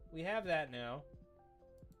 we have that now.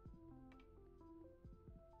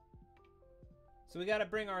 So we got to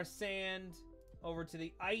bring our sand over to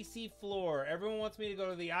the icy floor. Everyone wants me to go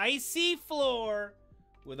to the icy floor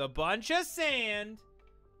with a bunch of sand.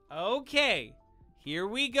 Okay, here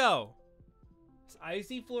we go. This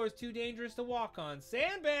icy floor is too dangerous to walk on.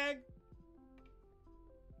 Sandbag!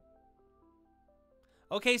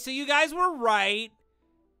 Okay, so you guys were right.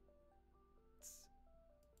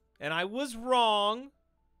 And I was wrong.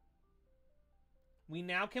 We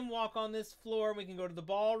now can walk on this floor. We can go to the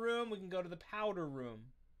ballroom. We can go to the powder room.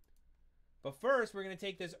 But first, we're going to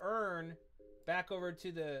take this urn back over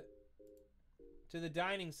to the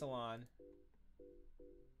dining salon.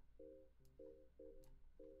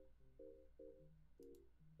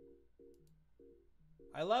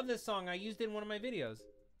 I love this song. I used it in one of my videos.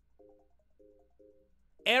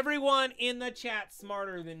 Everyone in the chat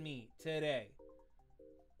smarter than me today.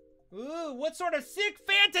 Ooh, what sort of sick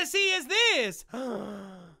fantasy is this?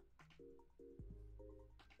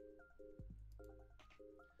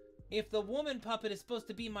 If the woman puppet is supposed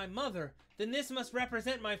to be my mother, then this must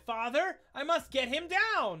represent my father? I must get him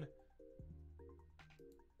down.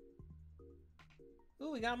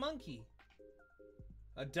 Ooh, we got a monkey.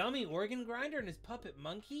 A dummy organ grinder and his puppet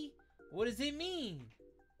monkey? What does it mean?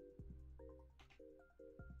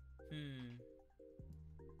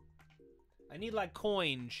 I need like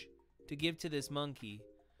coins to give to this monkey.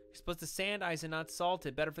 You're supposed to sand ice and not salt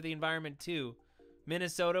it. Better for the environment too.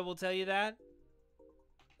 Minnesota will tell you that.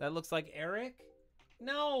 That looks like Eric.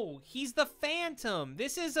 No, he's the Phantom.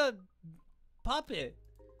 This is a puppet.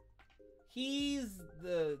 He's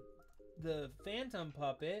the Phantom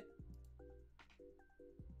puppet.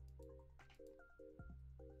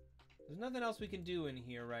 There's nothing else we can do in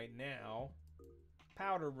here right now.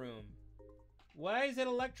 Powder room. Why is it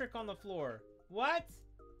electric on the floor? What?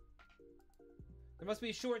 There must be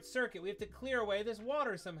a short circuit. We have to clear away this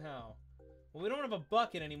water somehow. Well, we don't have a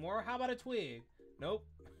bucket anymore. How about a twig? Nope.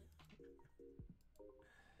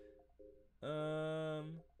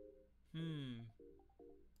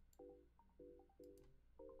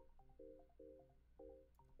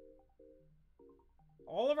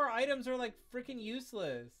 All of our items are like freaking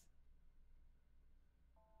useless.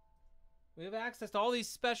 We have access to all these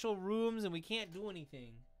special rooms and we can't do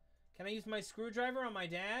anything. Can I use my screwdriver on my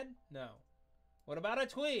dad? No. What about a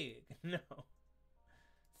twig? No.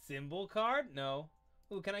 Symbol card? No.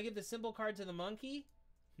 Ooh, can I give the symbol card to the monkey?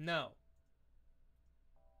 No.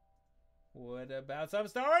 What about some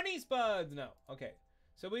star anise buds? No. Okay.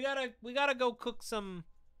 So we gotta go cook some.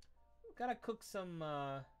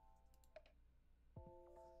 So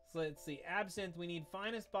let's see. Absinthe. We need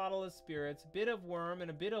finest bottle of spirits, bit of worm, and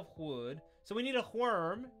a bit of wood. So we need a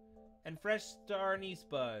worm and fresh star anise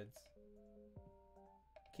buds.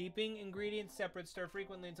 Keeping ingredients separate, stir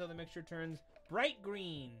frequently until the mixture turns bright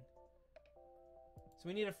green. So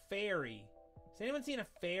we need a fairy. Has anyone seen a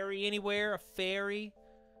fairy anywhere? A fairy?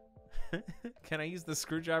 Can I use the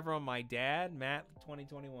screwdriver on my dad? Matt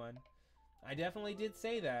 2021. I definitely did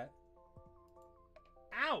say that.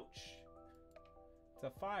 Ouch! It's a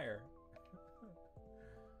fire.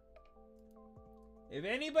 If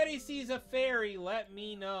anybody sees a fairy, let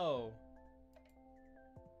me know.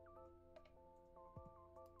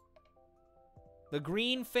 The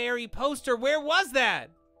green fairy poster, where was that?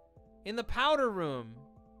 In the powder room.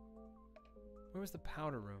 Where was the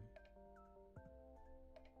powder room?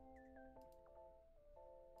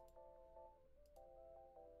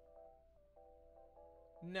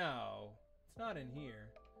 No, it's not in here.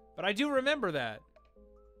 But I do remember that.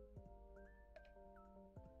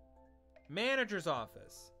 Manager's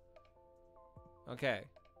office. Okay.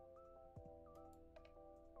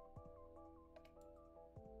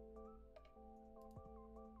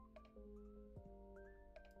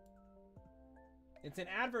 It's an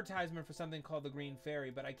advertisement for something called the Green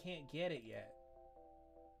Fairy, but I can't get it yet.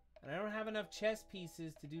 And I don't have enough chess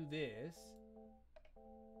pieces to do this.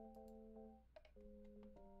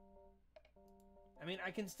 I mean,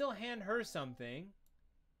 I can still hand her something.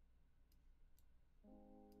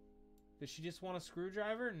 Does she just want a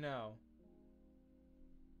screwdriver? No.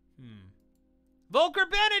 Volker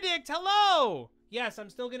Benedict, hello! Yes,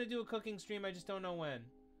 I'm still going to do a cooking stream. I just don't know when.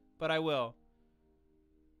 But I will.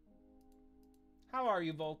 How are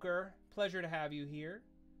you, Volker? Pleasure to have you here.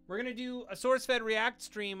 We're going to do a SourceFed React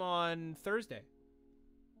stream on Thursday.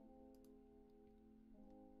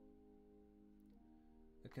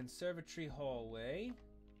 The conservatory hallway.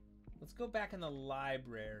 Let's go back in the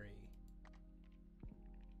library.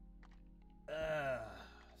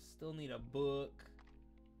 Still need a book.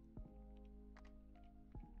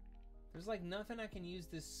 There's like nothing I can use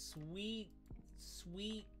this sweet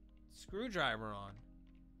screwdriver on.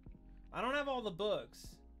 I don't have all the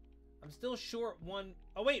books. I'm still short one.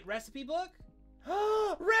 Oh wait, recipe book?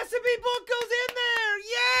 Recipe book goes in there!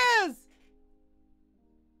 Yes!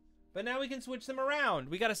 But now we can switch them around.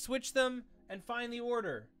 We gotta switch them and find the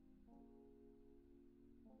order.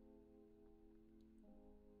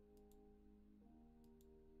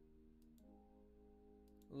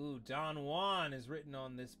 Ooh, Don Juan is written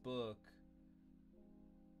on this book.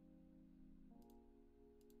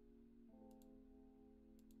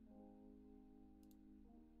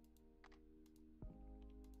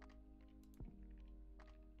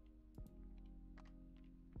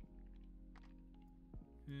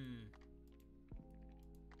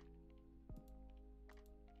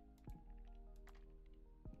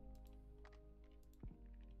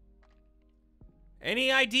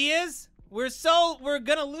 Any ideas? We're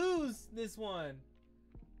gonna lose this one.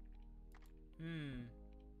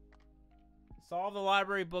 Solve the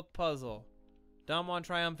library book puzzle. Don Juan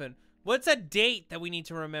triumphant. What's a date that we need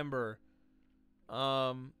to remember?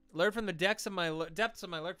 Learn from the depths of my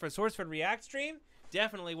lurk for a SourceFed React stream.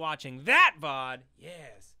 Definitely watching that VOD.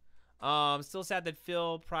 Yes. Still sad that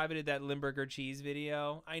Phil privated that Limburger cheese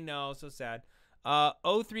video. I know, so sad.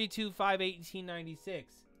 03251896.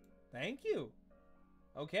 Thank you.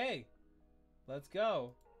 Okay. Let's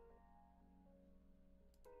go.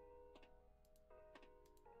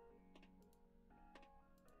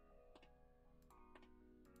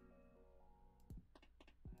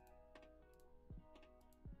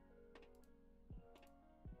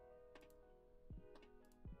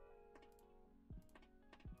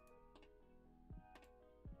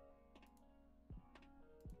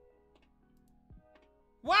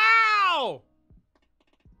 Wow!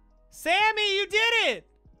 Sammy, you did it!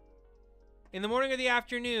 In the morning or the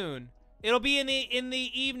afternoon. It'll be in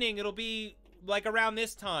the evening. It'll be like around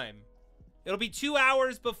this time. It'll be 2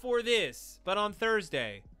 hours before this, but on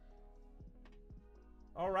Thursday.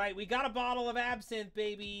 All right, we got a bottle of absinthe,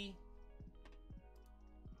 baby.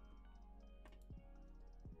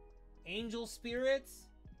 Angel spirits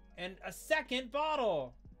and a second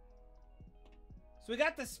bottle. So we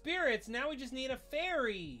got the spirits. Now we just need a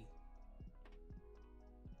fairy.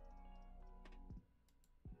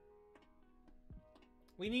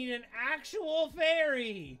 We need an actual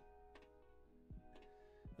fairy.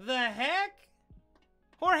 The heck?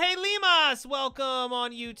 Jorge Limas, welcome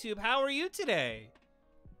on YouTube. How are you today?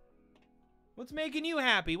 What's making you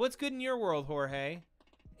happy? What's good in your world, Jorge?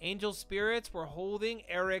 Angel spirits, we're holding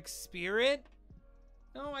Eric's spirit.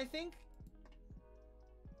 No, I think...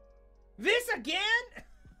 This again?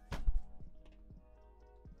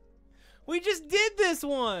 We just did this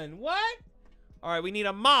one. What? All right, we need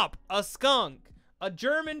a mop, a skunk, a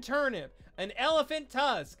German turnip, an elephant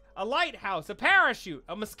tusk, a lighthouse, a parachute,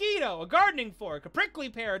 a mosquito, a gardening fork, a prickly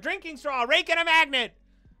pear, a drinking straw, a rake, and a magnet.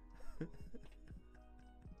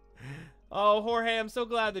 Oh, Jorge, I'm so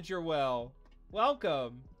glad that you're well.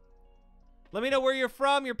 Welcome. Let me know where you're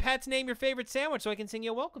from, your pet's name, your favorite sandwich, so I can sing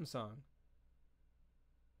you a welcome song.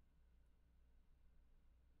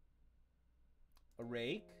 A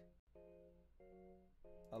rake.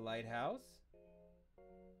 A lighthouse.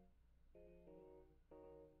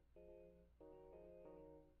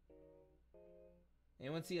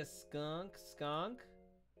 Anyone see a skunk? Skunk.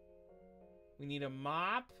 We need a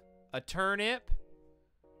mop. A turnip.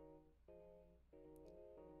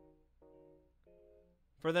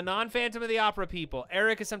 For the non-Phantom of the Opera people,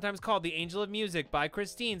 Eric is sometimes called the Angel of Music by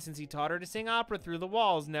Christine since he taught her to sing opera through the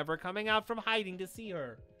walls, never coming out from hiding to see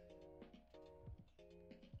her.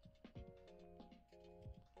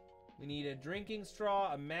 We need a drinking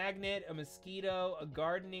straw, a magnet, a mosquito, a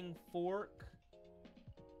gardening fork.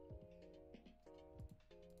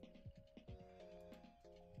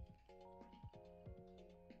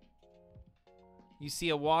 You see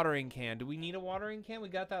a watering can. Do we need a watering can? We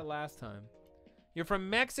got that last time. You're from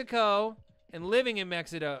Mexico and living in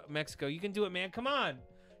Mexico. You can do it, man. Come on.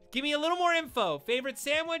 Give me a little more info. Favorite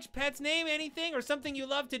sandwich, pet's name, anything, or something you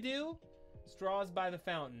love to do? Straws by the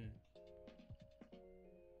fountain.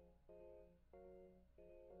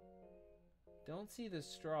 Don't see the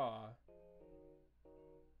straw.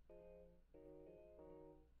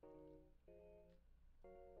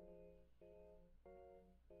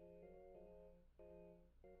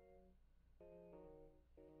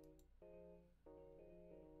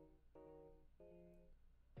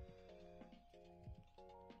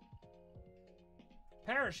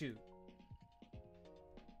 Parachute.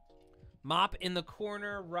 Mop in the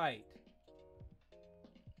corner right.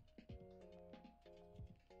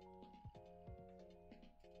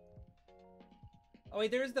 Oh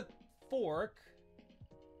wait, there's the fork.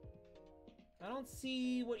 I don't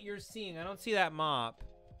see what you're seeing. I don't see that mop.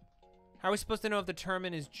 How are we supposed to know if the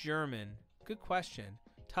Termin is German? Good question.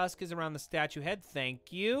 Tusk is around the statue head.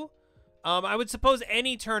 Thank you. I would suppose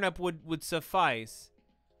any turnip would suffice.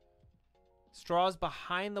 Straws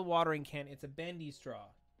behind the watering can. It's a bendy straw.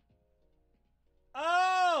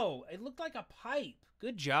 Oh! It looked like a pipe.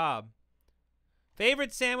 Good job.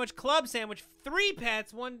 Favorite sandwich, club sandwich. 3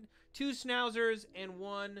 pets, 2 schnauzers, and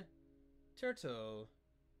 1 turtle.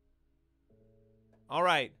 All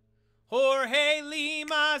right. Jorge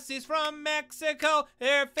Limas is from Mexico.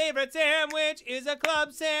 Their favorite sandwich is a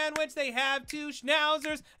club sandwich. They have 2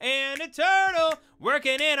 schnauzers and a turtle.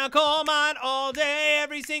 Working in a coal mine all day,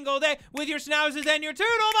 every single day, with your schnauzers and your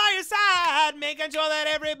turtle by your side, making sure that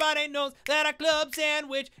everybody knows that a club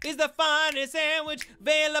sandwich is the finest sandwich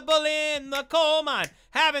available in the coal mine.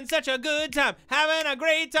 Having such a good time, having a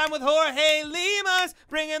great time with Jorge Limas,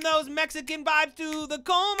 bringing those Mexican vibes to the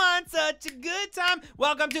coal mine. Such a good time.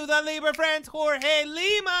 Welcome to the Libra Friends, Jorge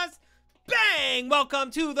Limas. Bang!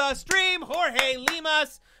 Welcome to the stream, Jorge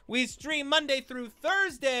Limas. We stream Monday through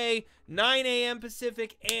Thursday, 9 a.m.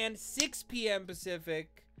 Pacific and 6 p.m.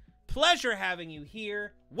 Pacific. Pleasure having you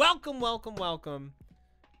here. Welcome, welcome, welcome.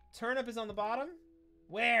 Turnip is on the bottom?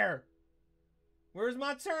 Where? Where's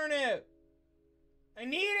my turnip? I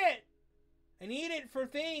need it. I need it for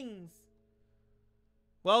things.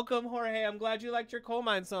 Welcome, Jorge. I'm glad you liked your coal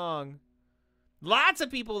mine song. Lots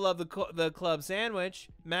of people love the club sandwich.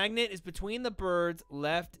 Magnet is between the birds,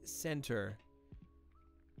 left center.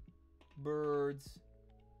 Birds.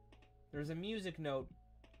 There's a music note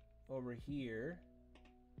over here.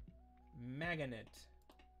 Magnet.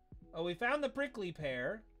 Oh, we found the prickly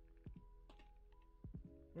pear.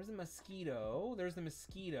 Where's the mosquito? There's the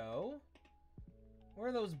mosquito. Where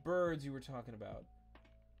are those birds you were talking about?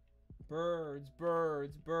 Birds,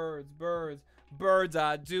 birds, birds, birds. Birds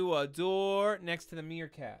I do adore. Next to the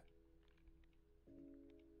meerkat.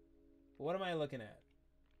 What am I looking at?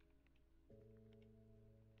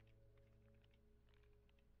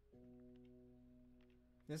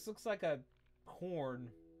 This looks like a horn.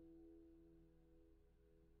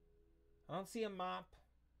 I don't see a mop.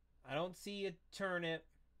 I don't see a turnip.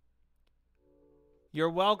 You're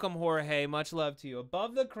welcome, Jorge. Much love to you.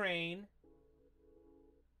 Above the crane.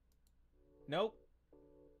 Nope.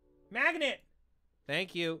 Magnet!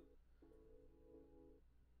 Thank you.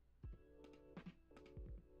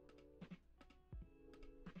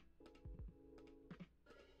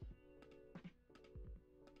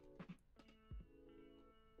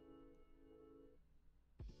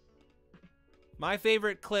 My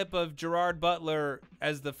favorite clip of Gerard Butler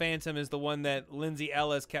as the Phantom is the one that Lindsay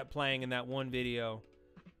Ellis kept playing in that one video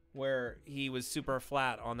where he was super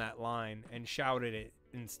flat on that line and shouted it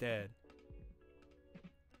instead.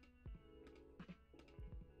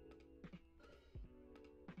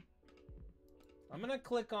 I'm gonna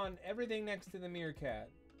click on everything next to the meerkat.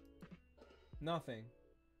 Nothing.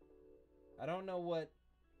 I don't know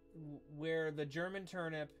where the German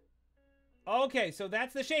turnip. Okay, so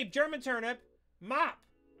that's the shape. German turnip. Mop.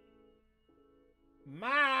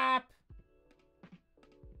 Mop.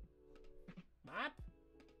 Mop.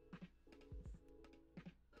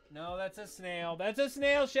 No, that's a snail. That's a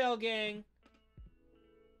snail shell, gang.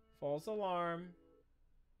 False alarm.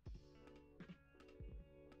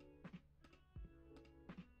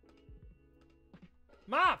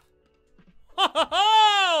 Mop! Ho ho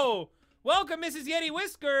ho! Welcome, Mrs. Yeti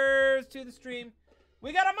Whiskers, to the stream.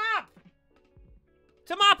 We got a mop!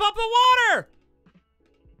 To mop up the water!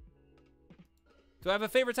 Do I have a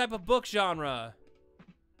favorite type of book genre?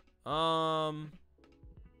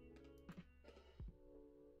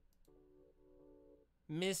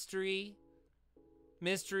 Mystery.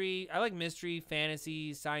 Mystery. I like mystery,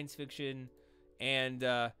 fantasy, science fiction,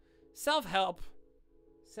 and self-help.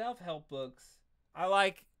 Self-help books. I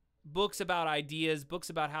like books about ideas, books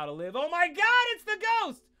about how to live. Oh my God, it's the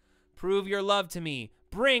ghost! Prove your love to me.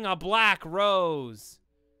 Bring a black rose.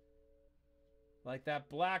 Like that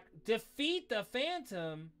black... Defeat the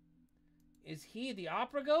Phantom? Is he the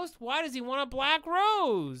opera ghost? Why does he want a black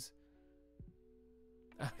rose?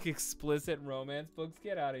 Explicit romance books.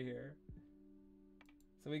 Get out of here.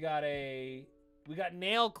 So we got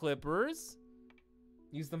nail clippers.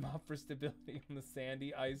 Use them up for stability on the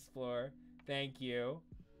sandy ice floor. Thank you.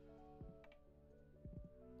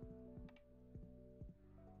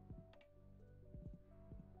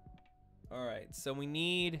 All right, so we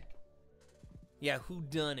need... Yeah,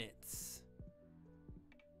 whodunits.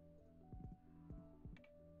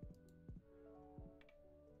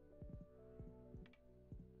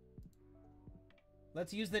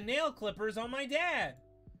 Let's use the nail clippers on my dad.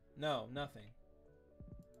 No, nothing.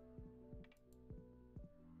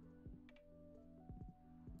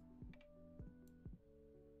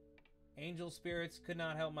 Angel spirits could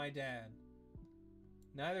not help my dad.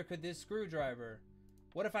 Neither could this screwdriver.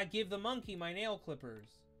 What if I give the monkey my nail clippers?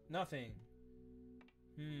 Nothing.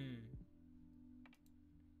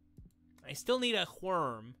 I still need a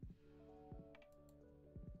worm.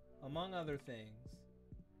 Among other things.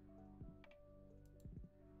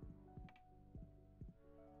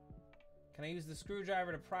 Can I use the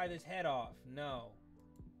screwdriver to pry this head off? No.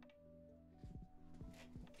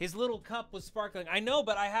 His little cup was sparkling. I know,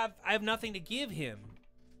 but I have nothing to give him.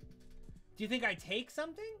 Do you think I take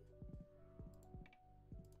something?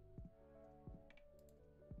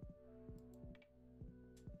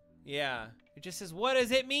 Yeah. It just says, what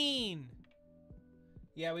does it mean?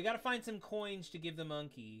 Yeah, we gotta find some coins to give the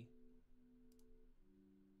monkey.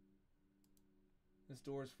 This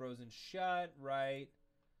door's frozen shut, right?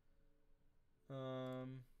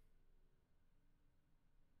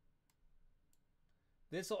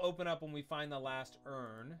 This will open up when we find the last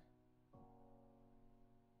urn.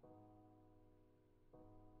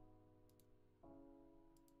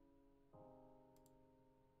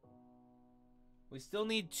 We still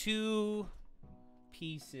need 2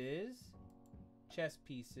 pieces. Chess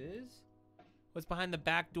pieces. What's behind the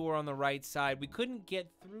back door on the right side? We couldn't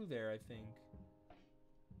get through there, I think.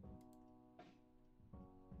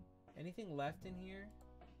 Anything left in here?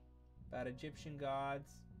 About Egyptian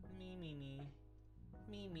gods? Me, me, me.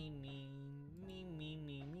 Me, me, me. Me, me,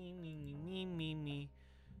 me, me, me, me, me, me, me.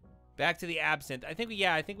 Back to the absinthe. I think we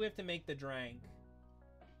have to make the drank.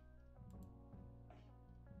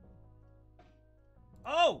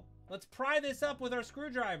 Oh! Let's pry this up with our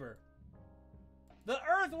screwdriver. The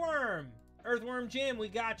earthworm! Earthworm Jim, we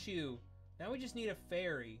got you. Now we just need a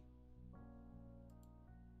fairy.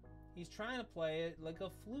 He's trying to play it like a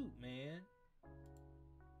flute, man.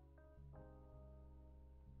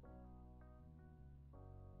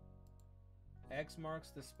 X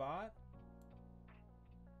marks the spot.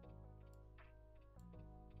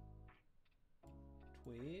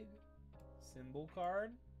 Twig. Symbol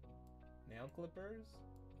card. Nail clippers.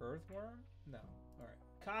 Earthworm? No. Alright.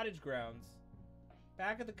 Cottage grounds.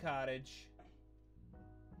 Back at the cottage.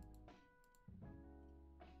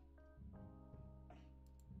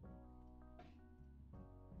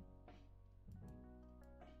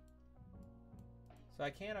 So I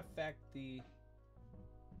can't affect the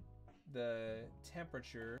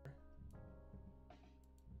temperature.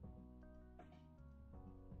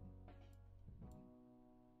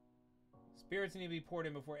 Spirits need to be poured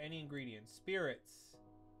in before any ingredients. Spirits.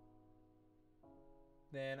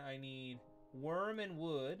 Then I need worm and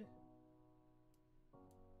wood.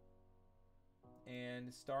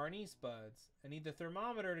 And star anise buds. I need the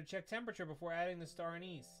thermometer to check temperature before adding the star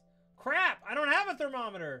anise. Crap! I don't have a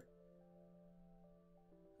thermometer!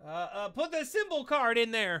 Put the symbol card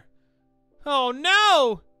in there. Oh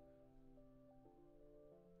no!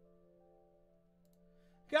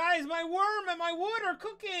 Guys, my worm and my wood are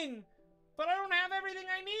cooking, but I don't have everything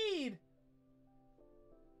I need.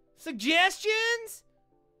 Suggestions?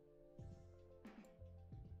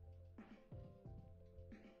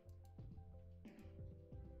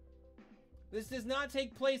 This does not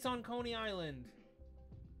take place on Coney Island.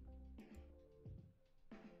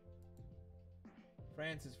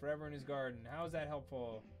 Francis, forever in his garden. How is that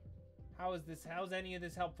helpful? How is any of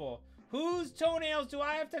this helpful? Whose toenails do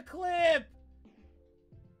I have to clip?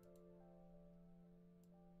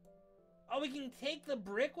 Oh, we can take the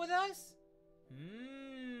brick with us?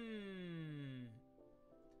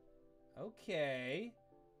 Okay.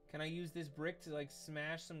 Can I use this brick to, like,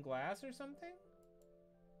 smash some glass or something?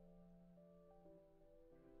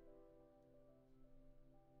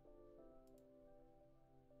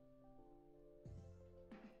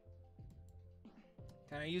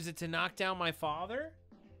 Can I use it to knock down my father?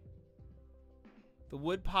 The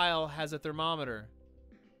wood pile has a thermometer.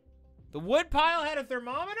 The wood pile had a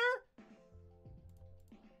thermometer?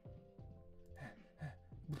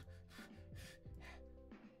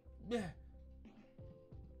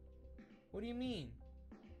 What do you mean?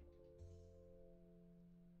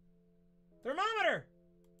 Thermometer!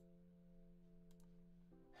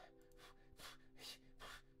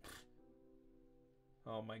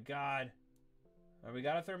 Oh my god. Alright, we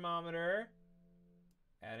got a thermometer.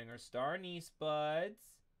 Adding our star anise buds.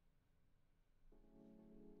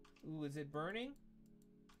 Ooh, is it burning?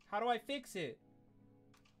 How do I fix it?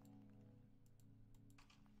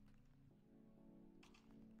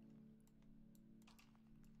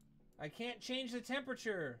 I can't change the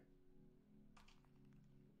temperature.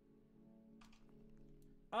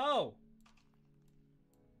 Oh.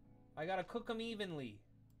 I gotta cook them evenly.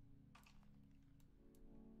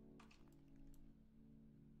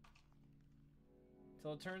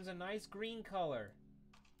 Till it turns a nice green color.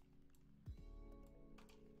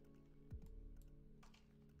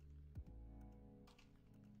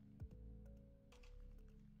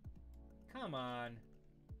 Come on.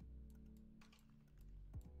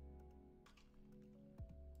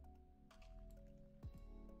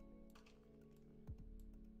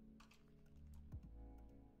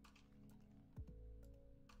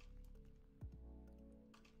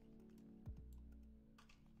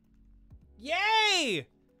 Yay!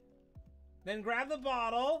 Then grab the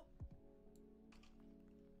bottle.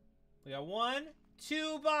 We got 1,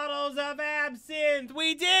 2 bottles of absinthe.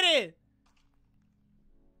 We did it!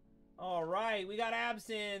 All right, we got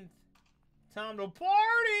absinthe. Time to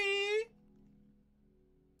party!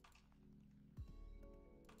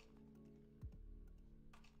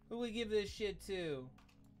 Who we give this shit to?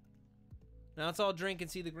 Now let's all drink and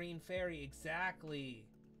see the green fairy. Exactly.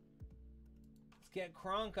 Let's get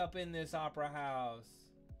crunk up in this opera house.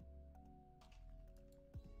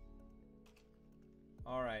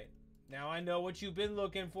 All right. Now I know what you've been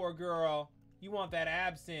looking for, girl. You want that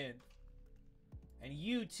absinthe. And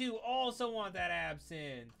you, too, also want that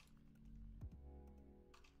absinthe.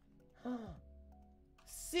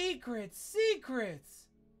 Secrets! Secrets!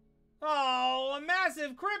 Oh, a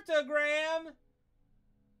massive cryptogram!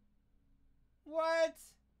 What?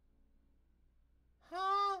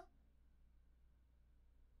 Huh?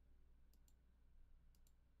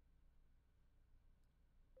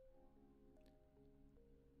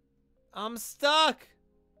 I'm stuck!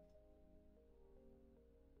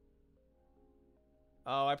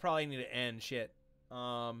 Oh, I probably need to end. Shit.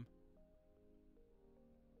 Oh.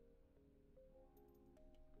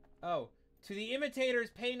 To the imitators,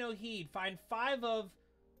 pay no heed. Find five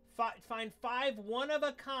one of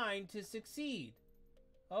a kind to succeed.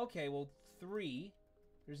 Okay, well, 3.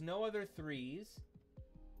 There's no other 3s.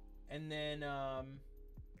 And then,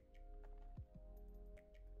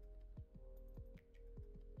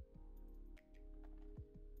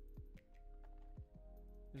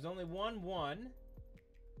 there's only 1 1.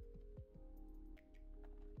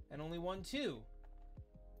 And only 1 2.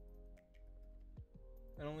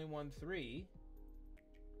 And only 1 3.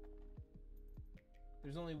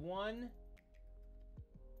 There's only 1.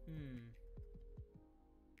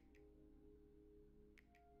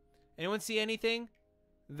 Anyone see anything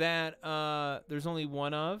that there's only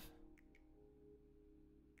 1 of?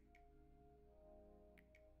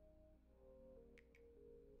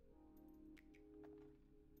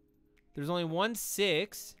 There's only 1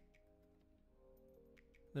 6.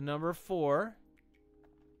 The number 4.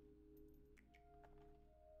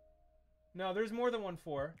 No, there's more than 1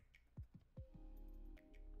 4.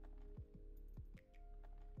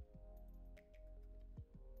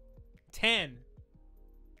 $10.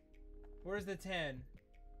 Where's the 10?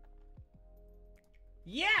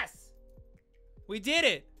 Yes! We did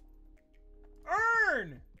it!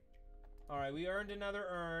 Earn! Alright, we earned another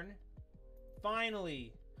earn.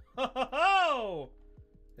 Finally. Ho ho ho!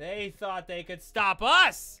 They thought they could stop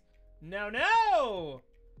us! No, no!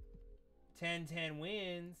 10-10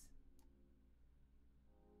 wins.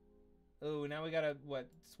 Oh, now we gotta, what,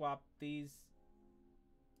 swap these?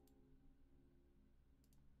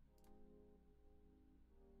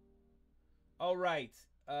 All right.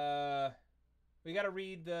 We gotta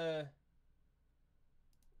read the...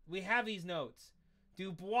 We have these notes.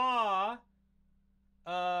 Dubois,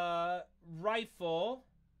 rifle.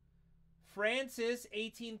 Francis,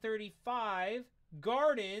 1835.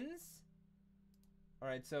 Gardens. All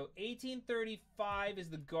right, so 1835 is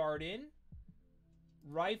the garden.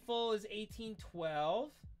 Rifle is 1812.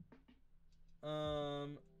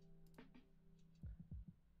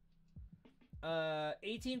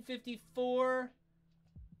 1854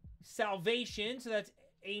 Salvation, so that's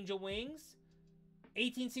Angel Wings.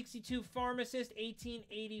 1862 Pharmacist,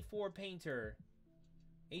 1884 Painter.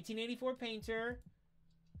 1884 Painter.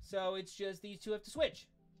 So it's just these two have to switch.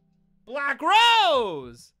 Black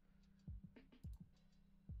Rose!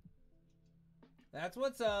 That's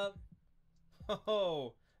what's up.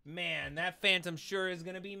 Oh, man, that Phantom sure is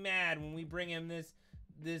going to be mad when we bring him this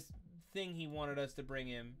thing he wanted us to bring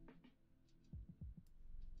him.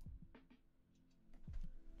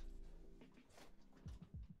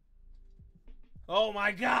 Oh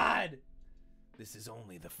my God! This is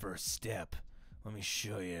only the first step. Let me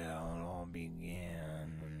show you how it all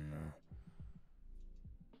began.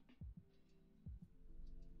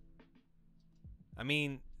 I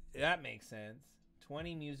mean, that makes sense.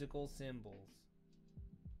 20 musical symbols.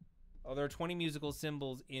 Oh, there are 20 musical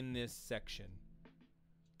symbols in this section.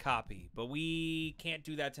 Copy. But we can't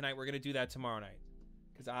do that tonight. We're going to do that tomorrow night.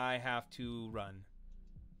 Because I have to run.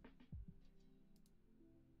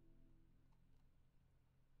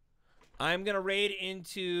 I'm going to raid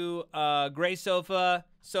into Gray Sofa.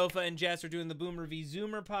 Sofa and Jess are doing the Boomer v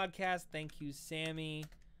Zoomer podcast. Thank you, Sammy.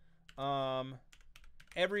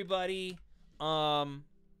 Everybody,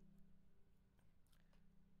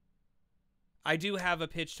 I do have a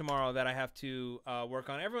pitch tomorrow that I have to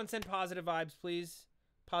work on. Everyone send positive vibes, please.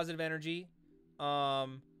 Positive energy.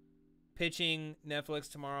 Pitching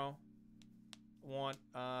Netflix tomorrow. Want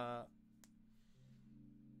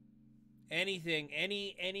anything,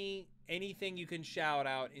 anything you can shout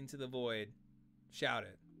out into the void. Shout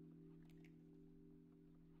it.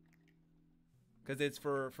 Cuz it's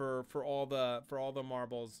for all the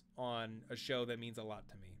marbles on a show that means a lot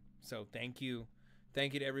to me. So, thank you.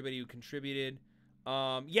 Thank you to everybody who contributed.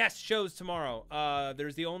 Yes, shows tomorrow.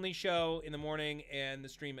 There's the only show in the morning and the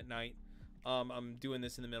stream at night. I'm doing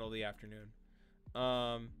this in the middle of the afternoon.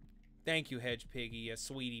 Thank you, Hedge Piggy, you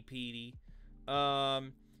sweetie Petey.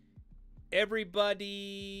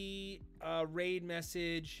 Everybody, raid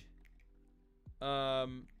message. The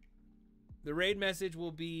raid message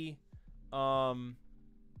will be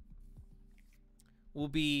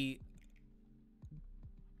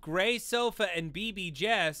Gray Sofa and BB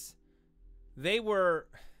Jess. They were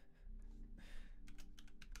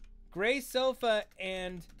Gray Sofa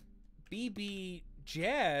and BB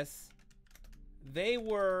Jess. They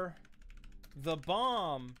were the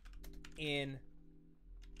bomb in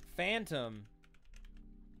Phantoms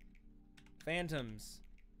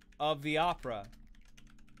of the Opera.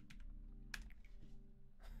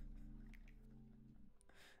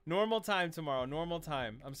 Normal time tomorrow. Normal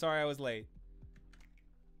time. I'm sorry I was late.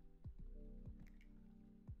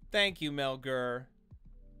 Thank you, Mel Gurr.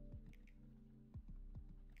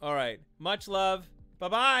 All right. Much love.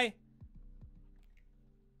 Bye-bye.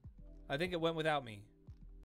 I think it went without me.